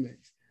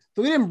arguments.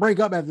 So we didn't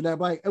break up after that.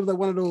 But like, it was like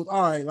one of those,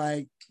 all right,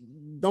 like,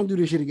 don't do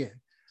this shit again.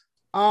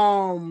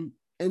 And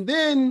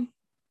then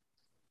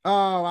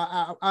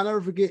I'll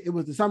never forget, it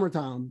was the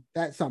summertime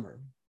that summer.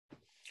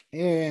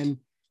 And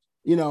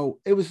you know,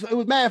 it was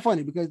mad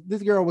funny because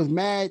this girl was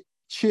mad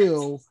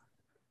chill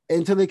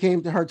until it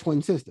came to her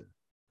twin sister.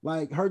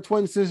 Like her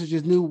twin sister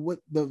just knew what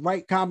the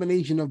right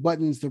combination of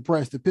buttons to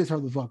press to piss her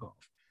the fuck off.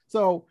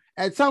 So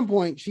at some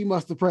point, she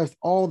must have pressed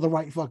all the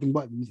right fucking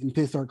buttons and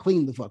pissed her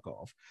clean the fuck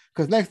off.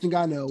 Because next thing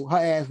I know, her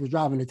ass was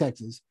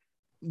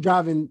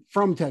driving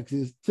from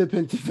Texas to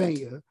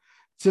Pennsylvania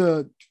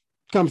to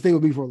come stay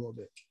with me for a little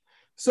bit.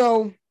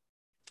 So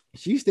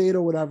she stayed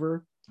or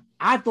whatever.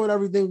 I thought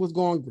everything was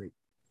going great,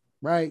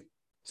 right?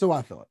 So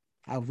I thought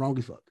I was wrong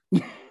as fuck.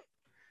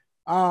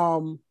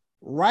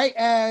 Right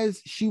as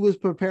she was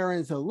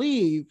preparing to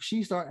leave,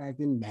 she started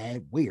acting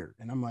mad weird,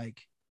 and I'm like,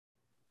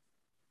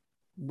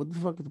 "What the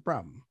fuck is the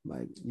problem?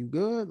 Like, you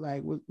good?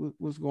 Like,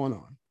 what's going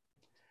on?"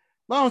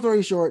 Long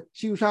story short,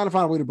 she was trying to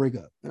find a way to break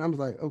up, and I was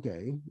like,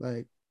 "Okay,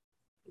 like,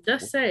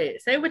 just say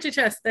it. Say what your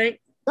chest think."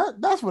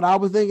 That's what I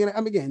was thinking. I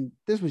mean, again,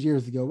 this was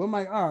years ago, but I'm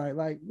like, all right,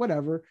 like,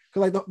 whatever.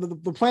 Because like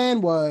the plan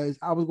was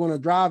I was going to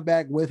drive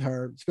back with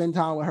her, spend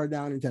time with her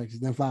down in Texas,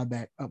 then fly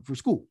back up for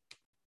school.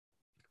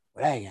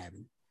 But that ain't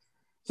happening.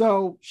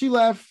 So she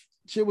left.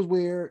 Shit was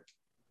weird.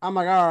 I'm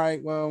like, all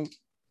right, well,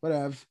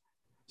 whatever.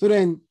 So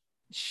then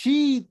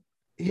she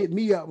hit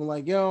me up and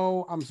like,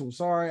 yo, I'm so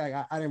sorry.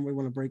 I didn't really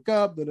want to break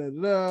up. Da, da,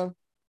 da, da.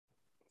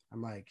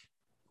 I'm like,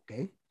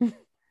 okay.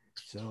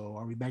 So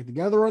are we back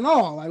together or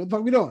no? Like, what the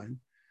fuck are we doing?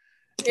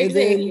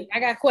 Exactly. Then, I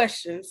got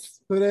questions.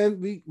 So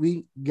then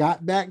we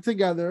got back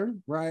together,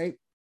 right?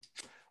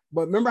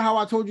 But remember how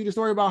I told you the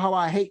story about how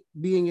I hate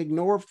being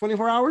ignored for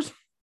 24 hours?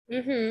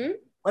 Mm-hmm.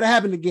 But it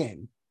happened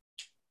again.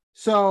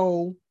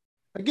 So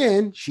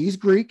again, she's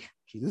Greek.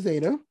 She's a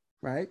Zeta,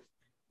 right?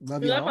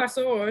 Love We y'all. love our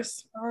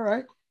source. All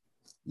right.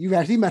 You've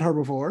actually met her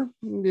before.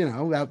 You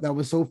know, that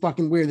was so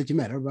fucking weird that you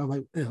met her, but I'm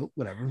like,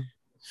 whatever.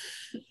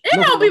 It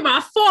don't be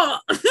my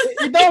fault.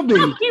 It don't be.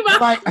 Don't be my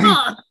Like,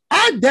 fault.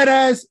 I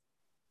deadass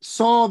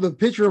saw the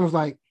picture and was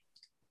like,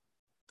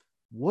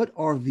 what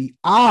are the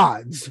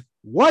odds?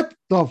 What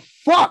the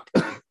fuck?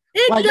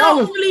 It Like,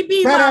 don't really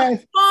be my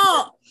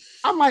fault.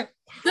 I'm like,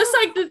 just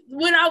like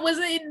when I was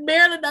in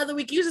Maryland the other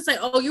week, you just say,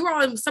 "Oh, you were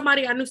on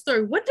somebody I knew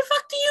story." What the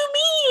fuck do you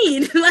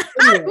mean? Like,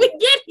 how did we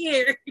get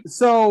here?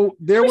 So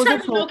there was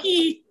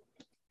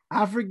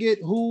I forget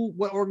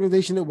what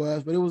organization it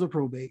was, but it was a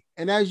probate.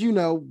 And as you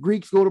know,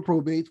 Greeks go to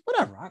probates,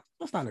 whatever.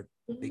 That's not a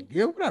big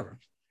deal, whatever.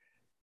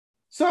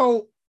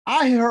 So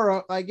I hit her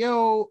up like,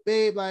 yo,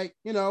 babe, like,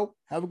 you know,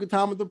 have a good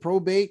time with the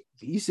probate.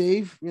 Be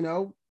safe, you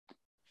know.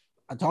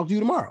 I'll talk to you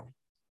tomorrow.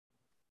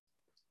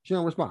 She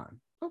don't respond.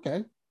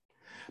 Okay.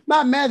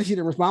 Not mad that she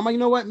didn't respond. I'm like, you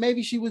know what?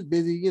 Maybe she was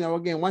busy. You know,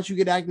 again, once you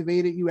get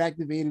activated, you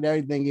activated.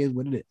 Everything is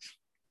what it is.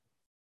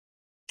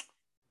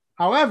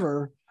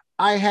 However,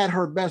 I had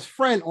her best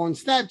friend on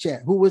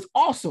Snapchat who was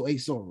also a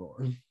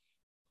soror.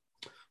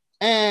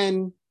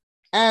 And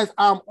as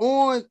I'm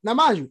on, now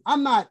mind you,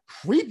 I'm not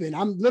creeping.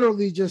 I'm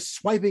literally just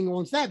swiping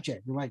on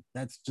Snapchat. Like,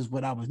 that's just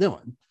what I was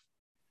doing.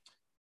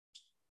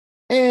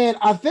 And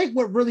I think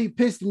what really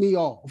pissed me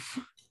off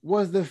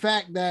was the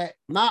fact that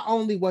not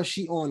only was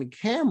she on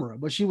camera,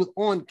 but she was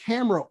on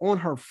camera on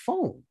her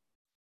phone.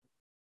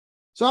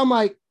 So I'm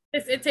like,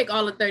 it take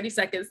all of 30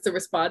 seconds to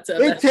respond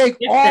to it take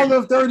all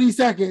of 30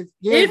 seconds.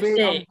 Yeah, babe,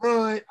 I'm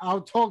good.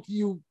 I'll talk to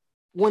you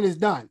when it's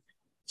done.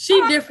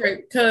 She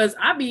different because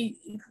I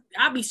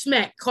be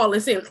smack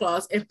calling Santa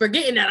Claus and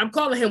forgetting that I'm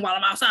calling him while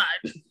I'm outside.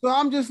 So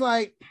I'm just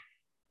like,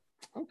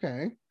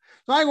 okay.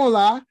 So I ain't gonna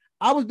lie,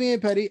 I was being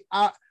petty.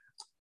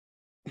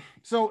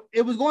 So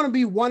it was going to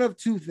be one of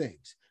two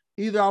things.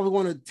 Either I was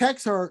going to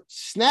text her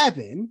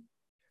snapping,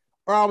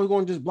 or I was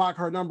going to just block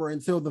her number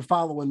until the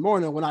following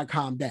morning when I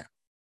calmed down.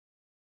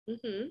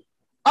 Mm-hmm.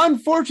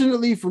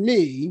 Unfortunately for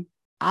me,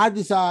 I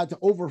decided to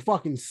over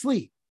fucking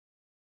sleep.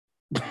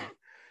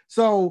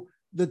 So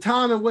the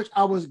time in which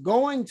I was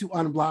going to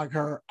unblock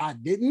her, I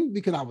didn't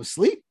because I was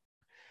asleep.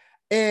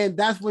 And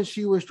that's when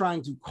she was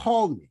trying to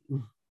call me.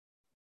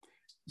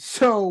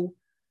 So,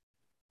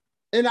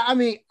 and I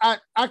mean,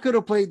 I could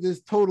have played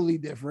this totally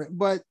different,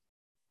 but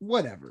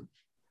whatever.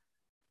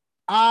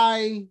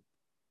 I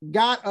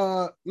got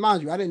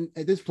mind you, I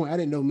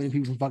didn't know many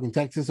people from fucking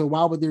Texas, so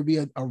why would there be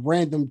a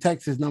random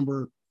Texas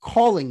number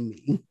calling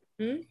me?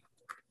 Mm-hmm.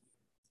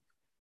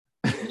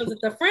 Was it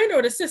the friend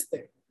or the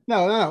sister?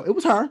 No, it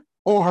was her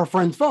on her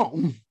friend's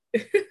phone.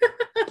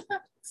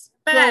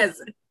 So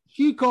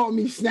she called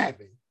me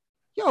snapping.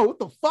 Yo, what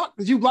the fuck?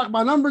 Did you block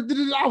my number?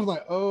 I was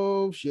like,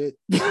 oh shit.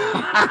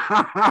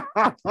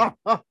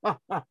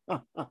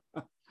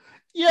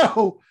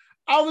 Yo,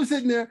 I was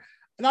sitting there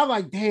and I'm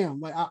like, damn,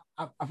 like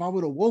if I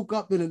would have woke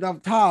up in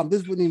enough time,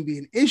 this wouldn't even be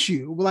an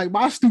issue. But like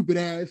my stupid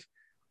ass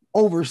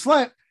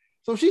overslept.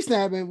 So she's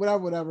snapping,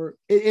 whatever.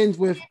 It ends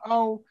with,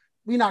 oh,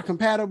 we're not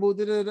compatible.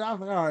 I was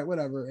like, all right,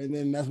 whatever. And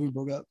then that's when we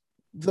broke up.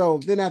 So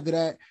then after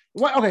that,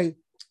 okay,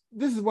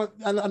 this is what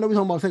I know we're talking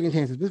about second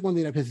chances. This is one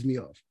thing that pisses me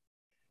off.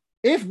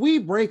 If we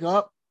break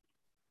up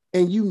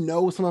and you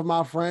know some of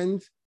my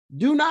friends,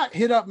 do not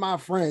hit up my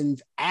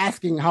friends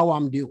asking how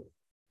I'm doing.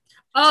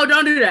 Oh,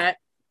 don't do that.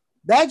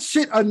 That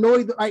shit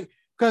annoyed, like,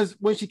 because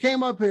when she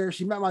came up here,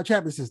 she met my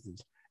chapter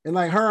sisters. And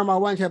like her and my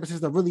one chapter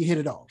sister really hit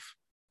it off,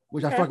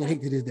 which I fucking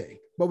hate to this day.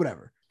 But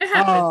whatever. It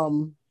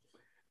happened.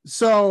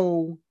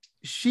 So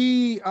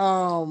she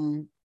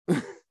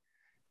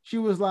she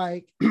was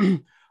like,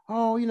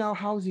 oh, you know,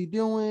 how's he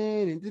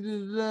doing?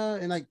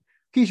 And like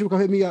Keisha would come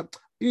hit me up.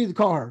 You need to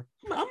call her.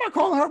 I'm not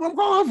calling her, but I'm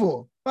calling her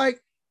for.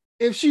 Like,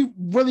 if she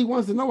really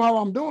wants to know how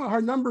I'm doing,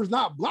 her number's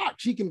not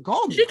blocked. She can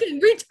call me. She can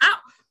reach out.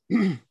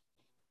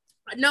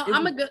 No,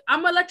 I'm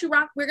gonna let you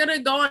rock. We're gonna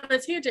go on a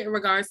tangent in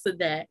regards to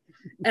that.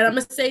 And I'm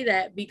gonna say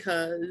that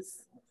because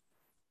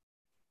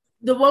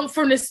the one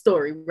from this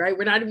story, right?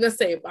 We're not even gonna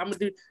say it, but I'm gonna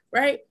do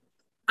right.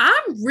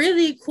 I'm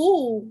really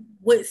cool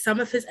with some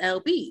of his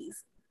LBs.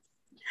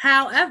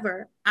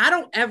 However, I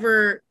don't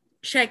ever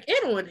check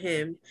in on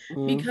him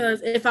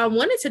because if I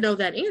wanted to know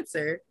that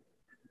answer,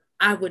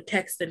 I would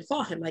text and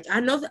call him. Like I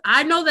know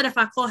that if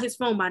I call his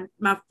phone,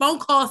 my phone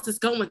calls is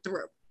going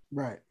through.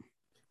 Right.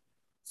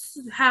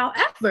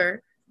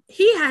 However,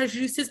 he has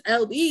used his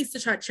LBs to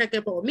try to check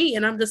up on me,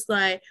 and I'm just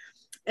like,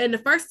 and the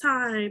first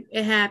time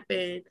it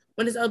happened,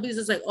 when his LBs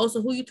was like, "Oh,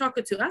 so who you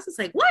talking to?" I was just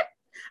like, "What?"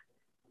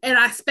 And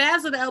I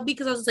spazzed on the LB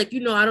because I was just like,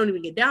 I don't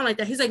even get down like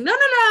that. He's like, no,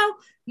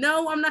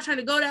 I'm not trying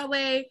to go that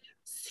way.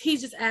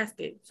 He's just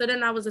asking. So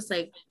then I was just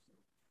like,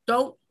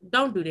 don't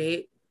do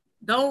that.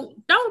 Don't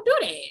do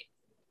that.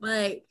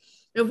 Like,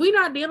 if we're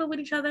not dealing with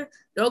each other,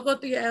 don't go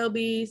through your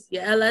LBs,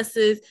 your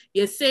LSs,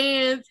 your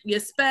SANs, your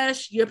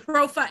special, your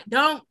profile.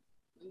 Don't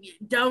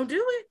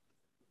do it.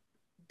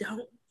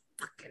 Don't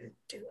fucking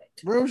do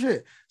it. Real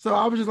shit. So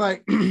I was just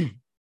like,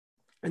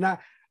 and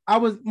I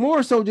was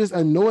more so just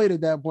annoyed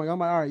at that point. I'm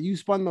like, all right, you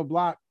spun the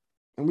block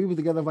and we were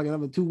together for like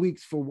another 2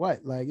 weeks for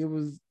what? Like it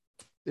was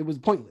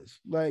pointless.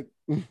 Like,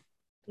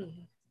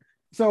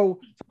 so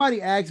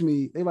somebody asked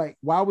me, they like,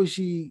 why was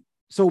she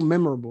so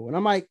memorable? And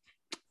I'm like,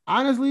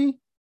 honestly,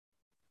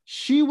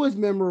 she was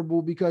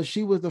memorable because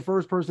she was the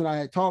first person I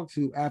had talked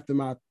to after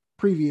my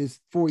previous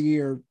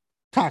 4-year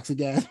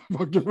toxic ass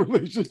fucking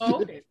relationship.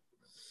 Okay.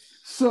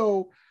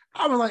 So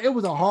I was like, it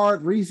was a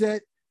hard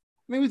reset.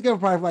 I mean, we was together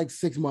probably for like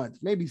 6 months,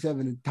 maybe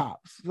 7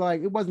 tops.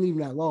 Like it wasn't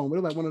even that long, but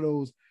it was like one of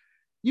those.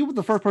 You were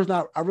the first person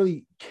I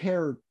really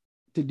cared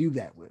to do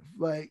that with.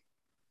 Like,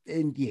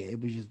 and yeah,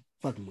 it was just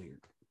fucking weird.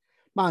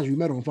 Mind you, we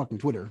met on fucking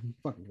Twitter.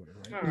 Fucking Twitter,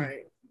 right? All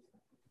right.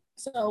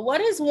 So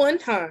what is one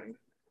time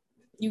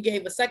you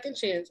gave a second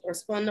chance or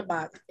spun the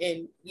box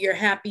and you're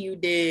happy you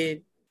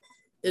did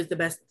is the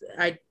best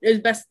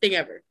thing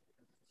ever?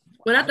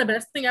 Well, not the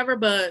best thing ever,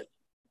 but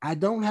I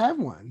don't have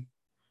one.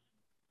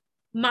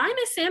 Mine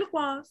is Santa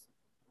Claus.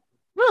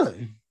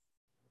 Really?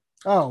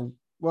 Oh,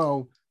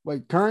 well,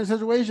 like current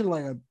situation,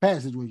 like a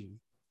past situation.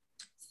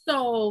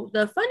 So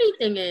the funny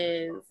thing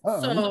is,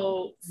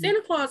 so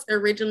Santa Claus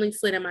originally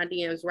slid in my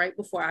DMs right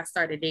before I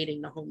started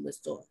dating the homeless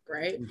dog,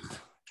 right?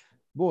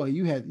 Boy,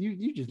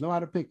 you just know how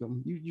to pick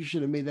them. You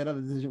should have made that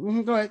other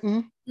decision. Go ahead.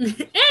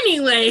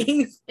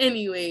 Anyways,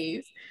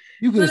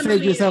 you could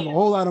save yourself a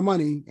whole lot of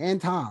money and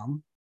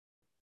time.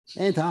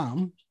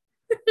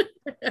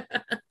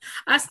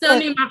 I still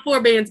need my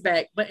 4 bands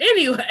back, but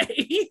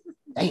anyway.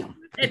 Damn.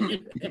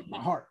 My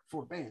heart,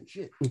 4 bands,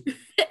 shit.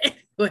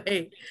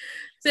 Anyway,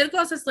 Santa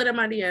Claus has slid in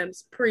my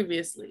DMs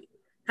previously.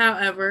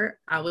 However,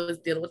 I was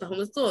dealing with the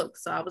homeless dog,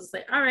 so I was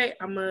like, all right,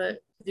 I'm gonna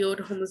deal with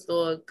the homeless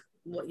dog.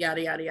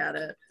 Yada yada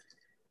yada.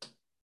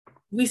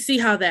 We see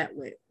how that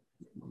went.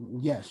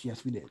 Yes,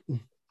 we did.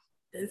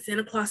 Then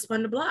Santa Claus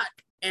spun the block.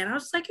 And I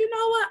was like, you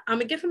know what? I'm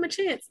going to give him a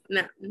chance.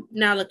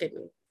 Now look at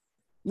me.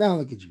 Now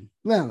look at you.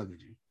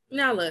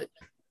 Now look.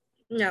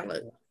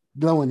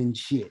 Blowing and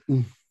shit.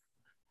 I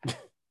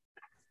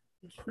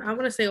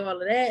want to say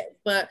all of that,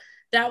 but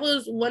that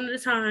was one of the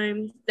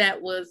times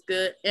that was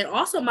good. And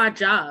also my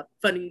job,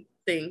 funny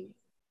thing.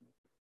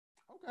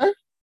 Okay.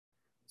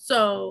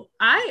 So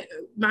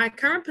my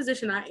current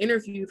position, I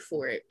interviewed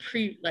for it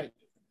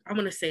I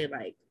want to say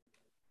like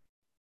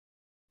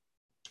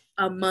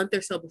a month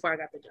or so before I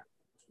got the job.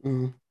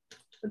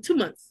 Mm-hmm. 2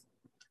 months.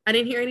 I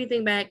didn't hear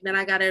anything back. Then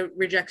I got a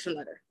rejection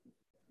letter.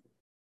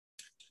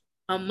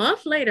 A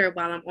month later,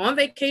 while I'm on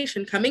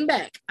vacation coming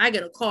back, I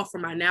get a call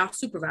from my now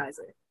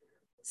supervisor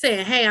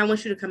saying, hey, I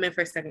want you to come in for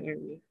a second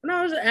interview.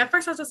 And at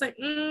first I was just like,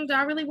 do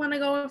I really want to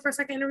go in for a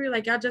second interview?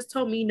 Like, y'all just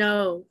told me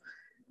no,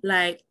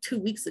 like 2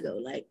 weeks ago.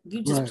 Like,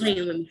 you just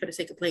playing with me for the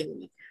sake of playing with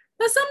me.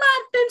 But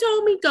somebody then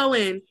told me go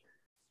in.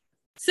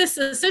 Sis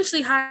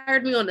essentially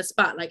hired me on the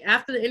spot. Like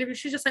after the interview,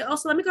 she's just like, oh,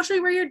 so let me go show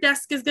you where your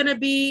desk is gonna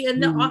be.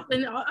 And I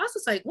was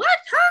just like, what?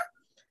 Huh?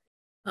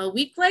 A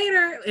week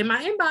later, in my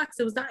inbox,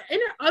 it was an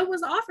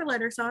offer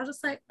letter. So I was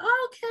just like,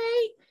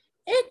 okay,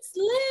 it's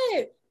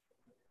lit.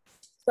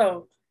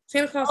 So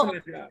Santa Claus.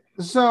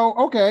 So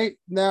okay,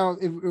 now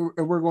if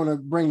we're going to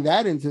bring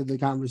that into the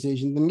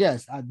conversation, then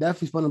yes, I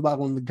definitely spun the block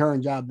on the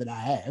current job that I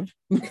have.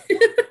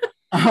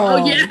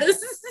 Oh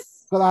yes.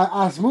 But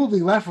I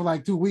smoothly left for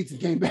like 2 weeks and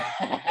came back.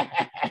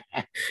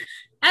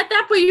 At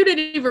that point, you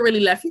didn't even really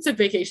left. You took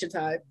vacation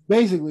time.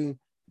 Basically.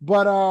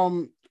 But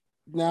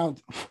now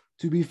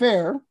to be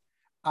fair,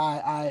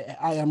 I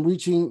am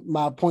reaching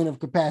my point of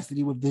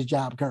capacity with this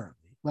job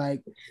currently.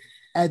 Like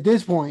at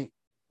this point,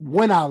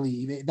 when I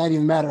leave, it doesn't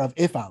even matter of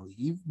if I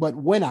leave, but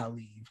when I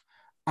leave,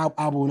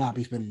 I will not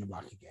be spinning the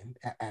block again.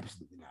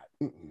 Absolutely not.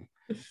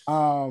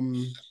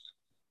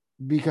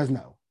 Because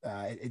no,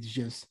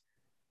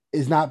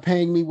 it's not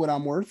paying me what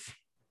I'm worth.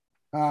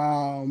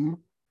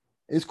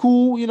 It's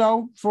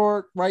cool,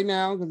 for right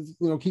now because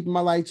keeping my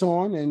lights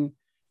on, and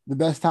the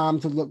best time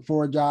to look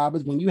for a job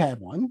is when you have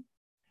one.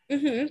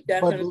 Mm-hmm,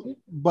 definitely.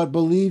 But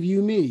believe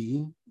you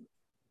me,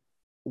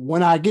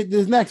 when I get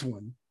this next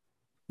one,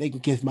 they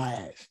can kiss my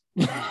ass.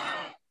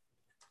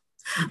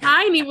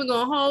 I ain't even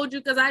gonna hold you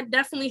because I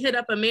definitely hit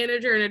up a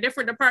manager in a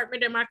different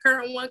department than my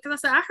current one because I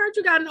said, I heard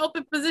you got an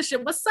open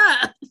position. What's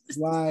up?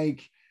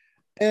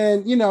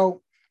 And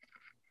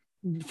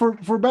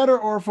for better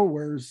or for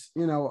worse,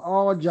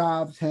 all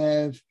jobs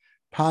have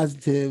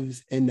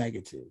positives and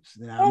negatives.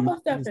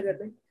 Most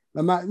definitely.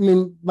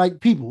 Like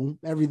people,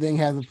 everything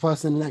has a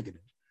plus and a negative.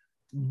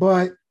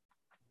 But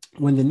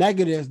when the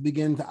negatives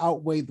begin to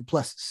outweigh the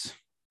pluses,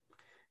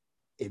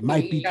 it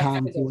might be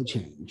time for a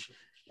change.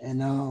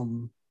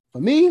 And for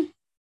me,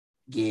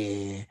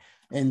 yeah.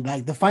 And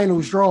like the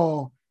final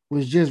straw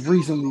was just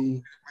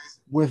recently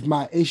with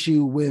my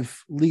issue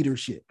with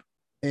leadership.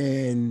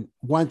 And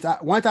once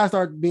I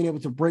started being able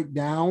to break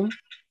down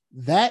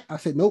that, I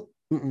said, nope,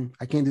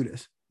 I can't do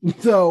this.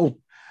 So,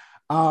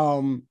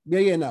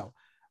 no.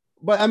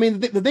 But I mean,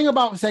 the thing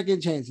about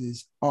second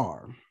chances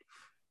are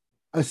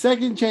a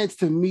second chance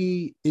to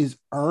me is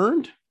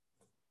earned.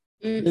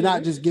 Mm-hmm. They're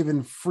not just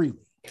given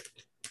freely.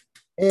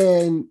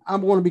 And I'm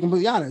going to be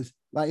completely honest,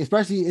 like,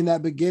 especially in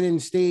that beginning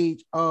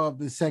stage of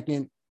the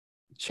second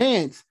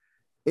chance,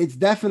 it's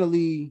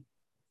definitely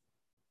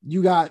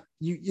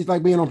it's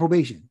like being on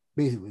probation,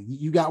 basically.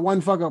 You got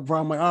one fuck up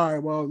from, like, all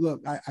right, well,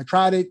 look, I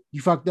tried it,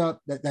 you fucked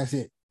up, that's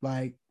it.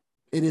 Like,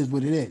 it is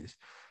what it is.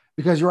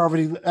 Because you're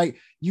already, like,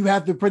 you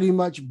have to pretty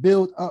much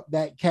build up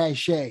that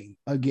cachet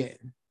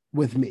again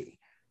with me.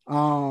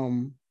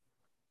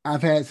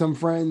 I've had some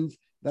friends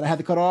that I had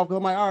to cut off because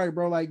I'm like, all right,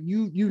 bro, like,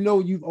 you know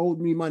you've owed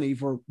me money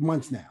for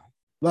months now.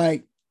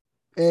 Like,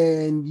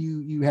 and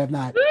you have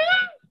not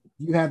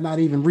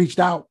even reached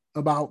out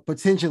about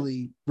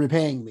potentially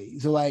repaying me.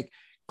 So, like,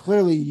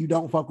 clearly you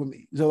don't fuck with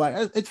me. So,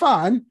 like, it's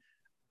fine.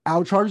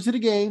 I'll charge you to the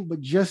game,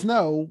 but just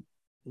know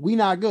we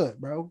not good,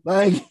 bro.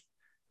 Like,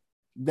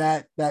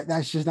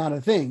 that's just not a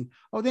thing.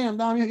 Oh, damn,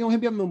 Dom, you don't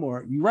hit me up no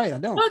more. You're right, I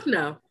don't. Fuck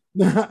no.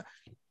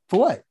 For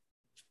what?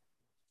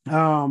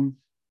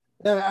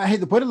 I hate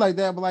to put it like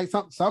that, but like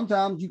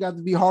sometimes you got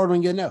to be hard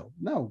on your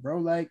no, bro.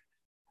 Like,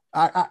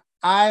 I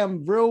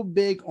am real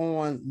big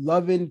on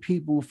loving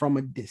people from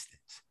a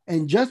distance,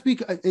 and just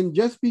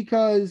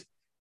because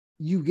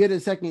you get a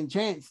second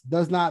chance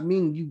does not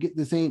mean you get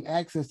the same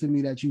access to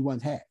me that you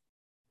once had.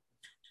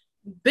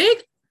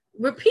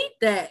 Repeat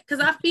that,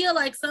 because I feel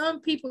like some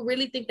people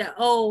really think that,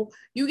 oh,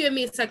 you give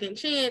me a second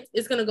chance,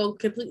 it's gonna go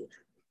completely.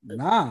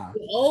 Nah.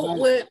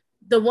 With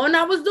the one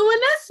I was doing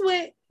this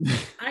with,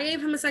 I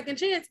gave him a second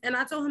chance, and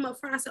I told him up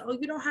front, I said, oh,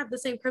 you don't have the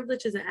same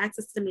privileges and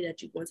access to me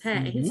that you once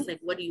had. And he's like,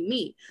 what do you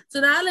mean? So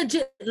now I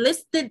legit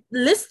listed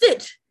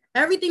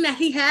everything that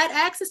he had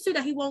access to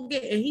that he won't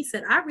get. And he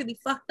said, I really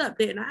fucked up,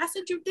 didn't I? I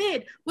said, you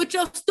did, with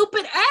your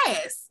stupid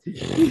ass.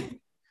 And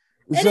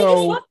then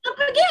you fucked up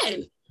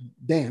again.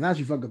 Damn, that's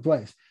your fucking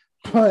place.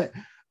 But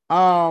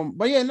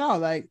yeah, no,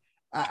 like,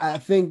 I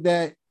think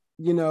that,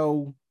 you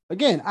know,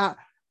 again,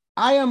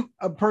 I am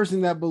a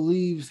person that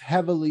believes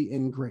heavily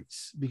in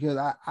grace, because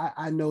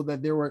I know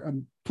that there were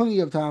plenty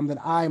of times that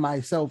I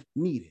myself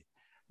needed,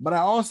 but I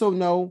also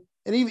know,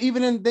 and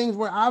even in things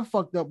where I've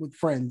fucked up with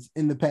friends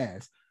in the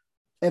past,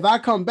 if I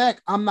come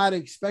back, I'm not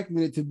expecting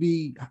it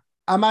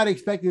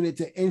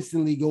to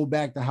instantly go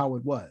back to how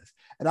it was.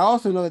 And I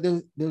also know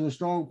that there's a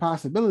strong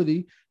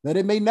possibility that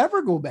it may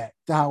never go back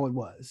to how it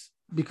was,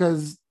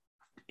 because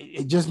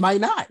it just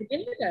might not.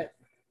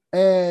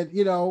 And,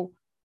 you know,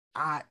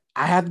 I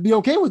have to be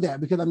okay with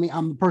that, because I mean,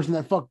 I'm the person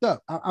that fucked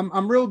up.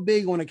 I'm real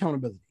big on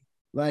accountability.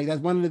 Like,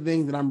 that's one of the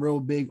things that I'm real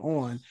big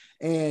on.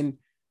 And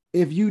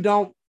if you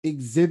don't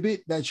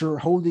exhibit that you're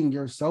holding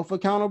yourself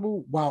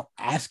accountable while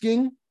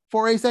asking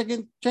for a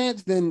second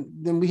chance, then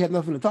we have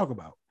nothing to talk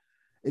about.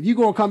 If you're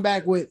going to come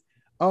back with,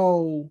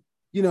 oh,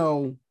 you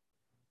know,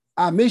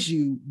 I miss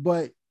you,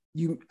 but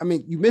you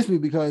miss me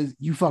because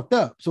you fucked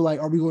up. So, like,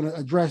 are we going to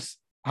address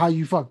how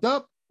you fucked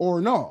up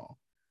or no?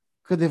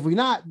 Because if we're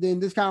not, then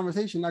this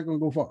conversation not going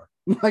to go far.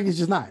 Like, it's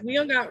just not. We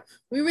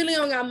really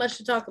don't got much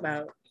to talk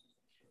about.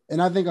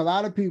 And I think a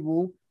lot of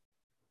people,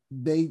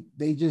 they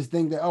just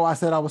think that, oh, I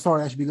said I was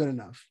sorry, that should be good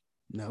enough.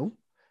 No.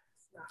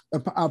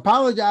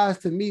 Apologize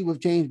to me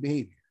with changed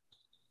behavior.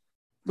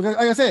 Because,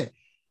 like I said,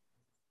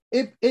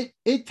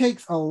 it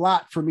takes a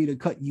lot for me to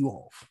cut you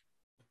off.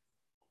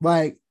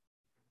 Like,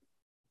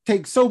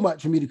 takes so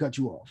much for me to cut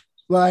you off.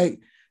 Like,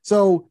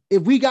 so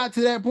if we got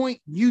to that point,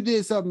 you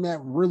did something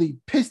that really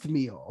pissed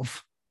me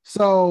off.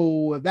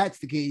 So if that's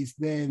the case,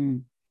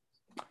 then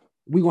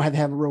we're going to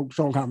have a real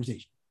strong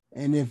conversation.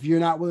 And if you're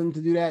not willing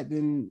to do that,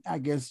 then I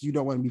guess you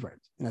don't want to be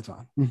friends. And that's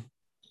fine.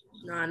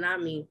 No,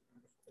 not me.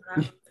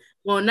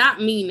 Well,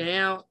 not me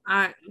now.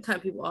 I tell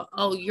people,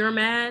 oh, you're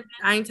mad?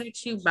 I ain't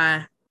text you.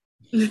 Bye.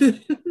 You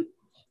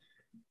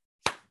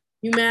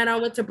mad I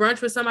went to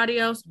brunch with somebody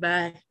else?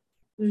 Bye.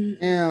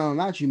 Damn,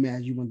 not you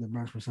mad you went to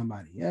brunch with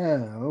somebody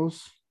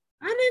else.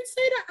 I didn't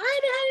say that. I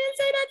didn't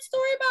say that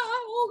story about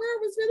how old girl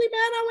was really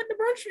mad I went to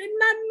brunch and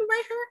not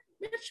invite her.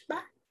 Bitch,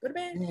 bye. Go to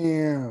bed.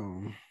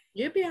 Damn.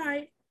 You'd be all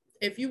right.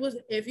 If you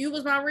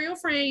was my real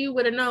friend, you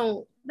would have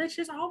known. There's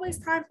just always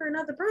time for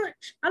another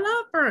brunch. I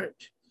love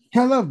brunch.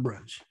 I love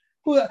brunch.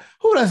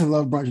 Who doesn't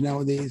love brunch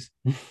nowadays?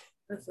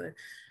 Listen,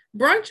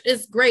 brunch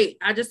is great.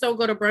 I just don't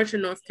go to brunch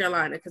in North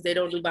Carolina because they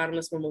don't do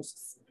bottomless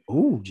mimosas.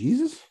 Oh,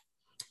 Jesus.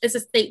 It's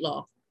a state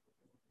law.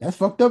 That's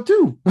fucked up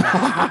too.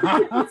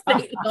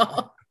 State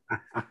law.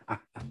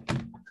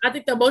 I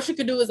think the most you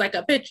could do is like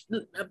a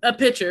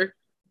pitcher.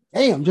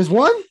 Damn, just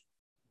one?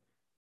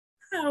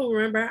 I don't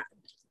remember.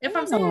 If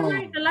I'm saying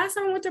right, the last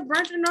time I went to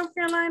brunch in North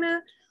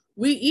Carolina,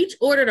 we each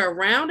ordered a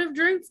round of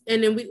drinks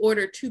and then we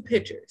ordered 2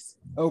 pitchers.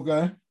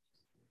 Okay.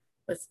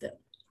 But still.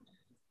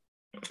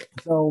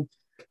 So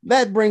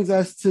that brings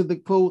us to the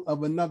close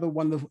of another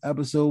wonderful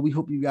episode. We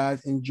hope you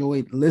guys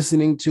enjoyed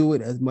listening to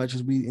it as much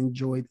as we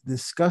enjoyed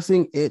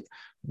discussing it.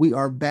 We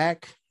are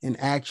back in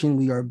action.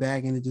 We are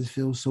back, and it just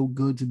feels so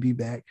good to be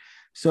back.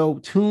 So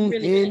tune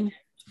in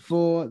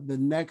for the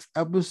next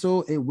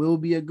episode. It will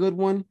be a good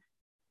one.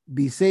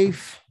 Be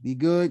safe. Be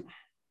good.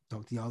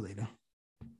 Talk to y'all later.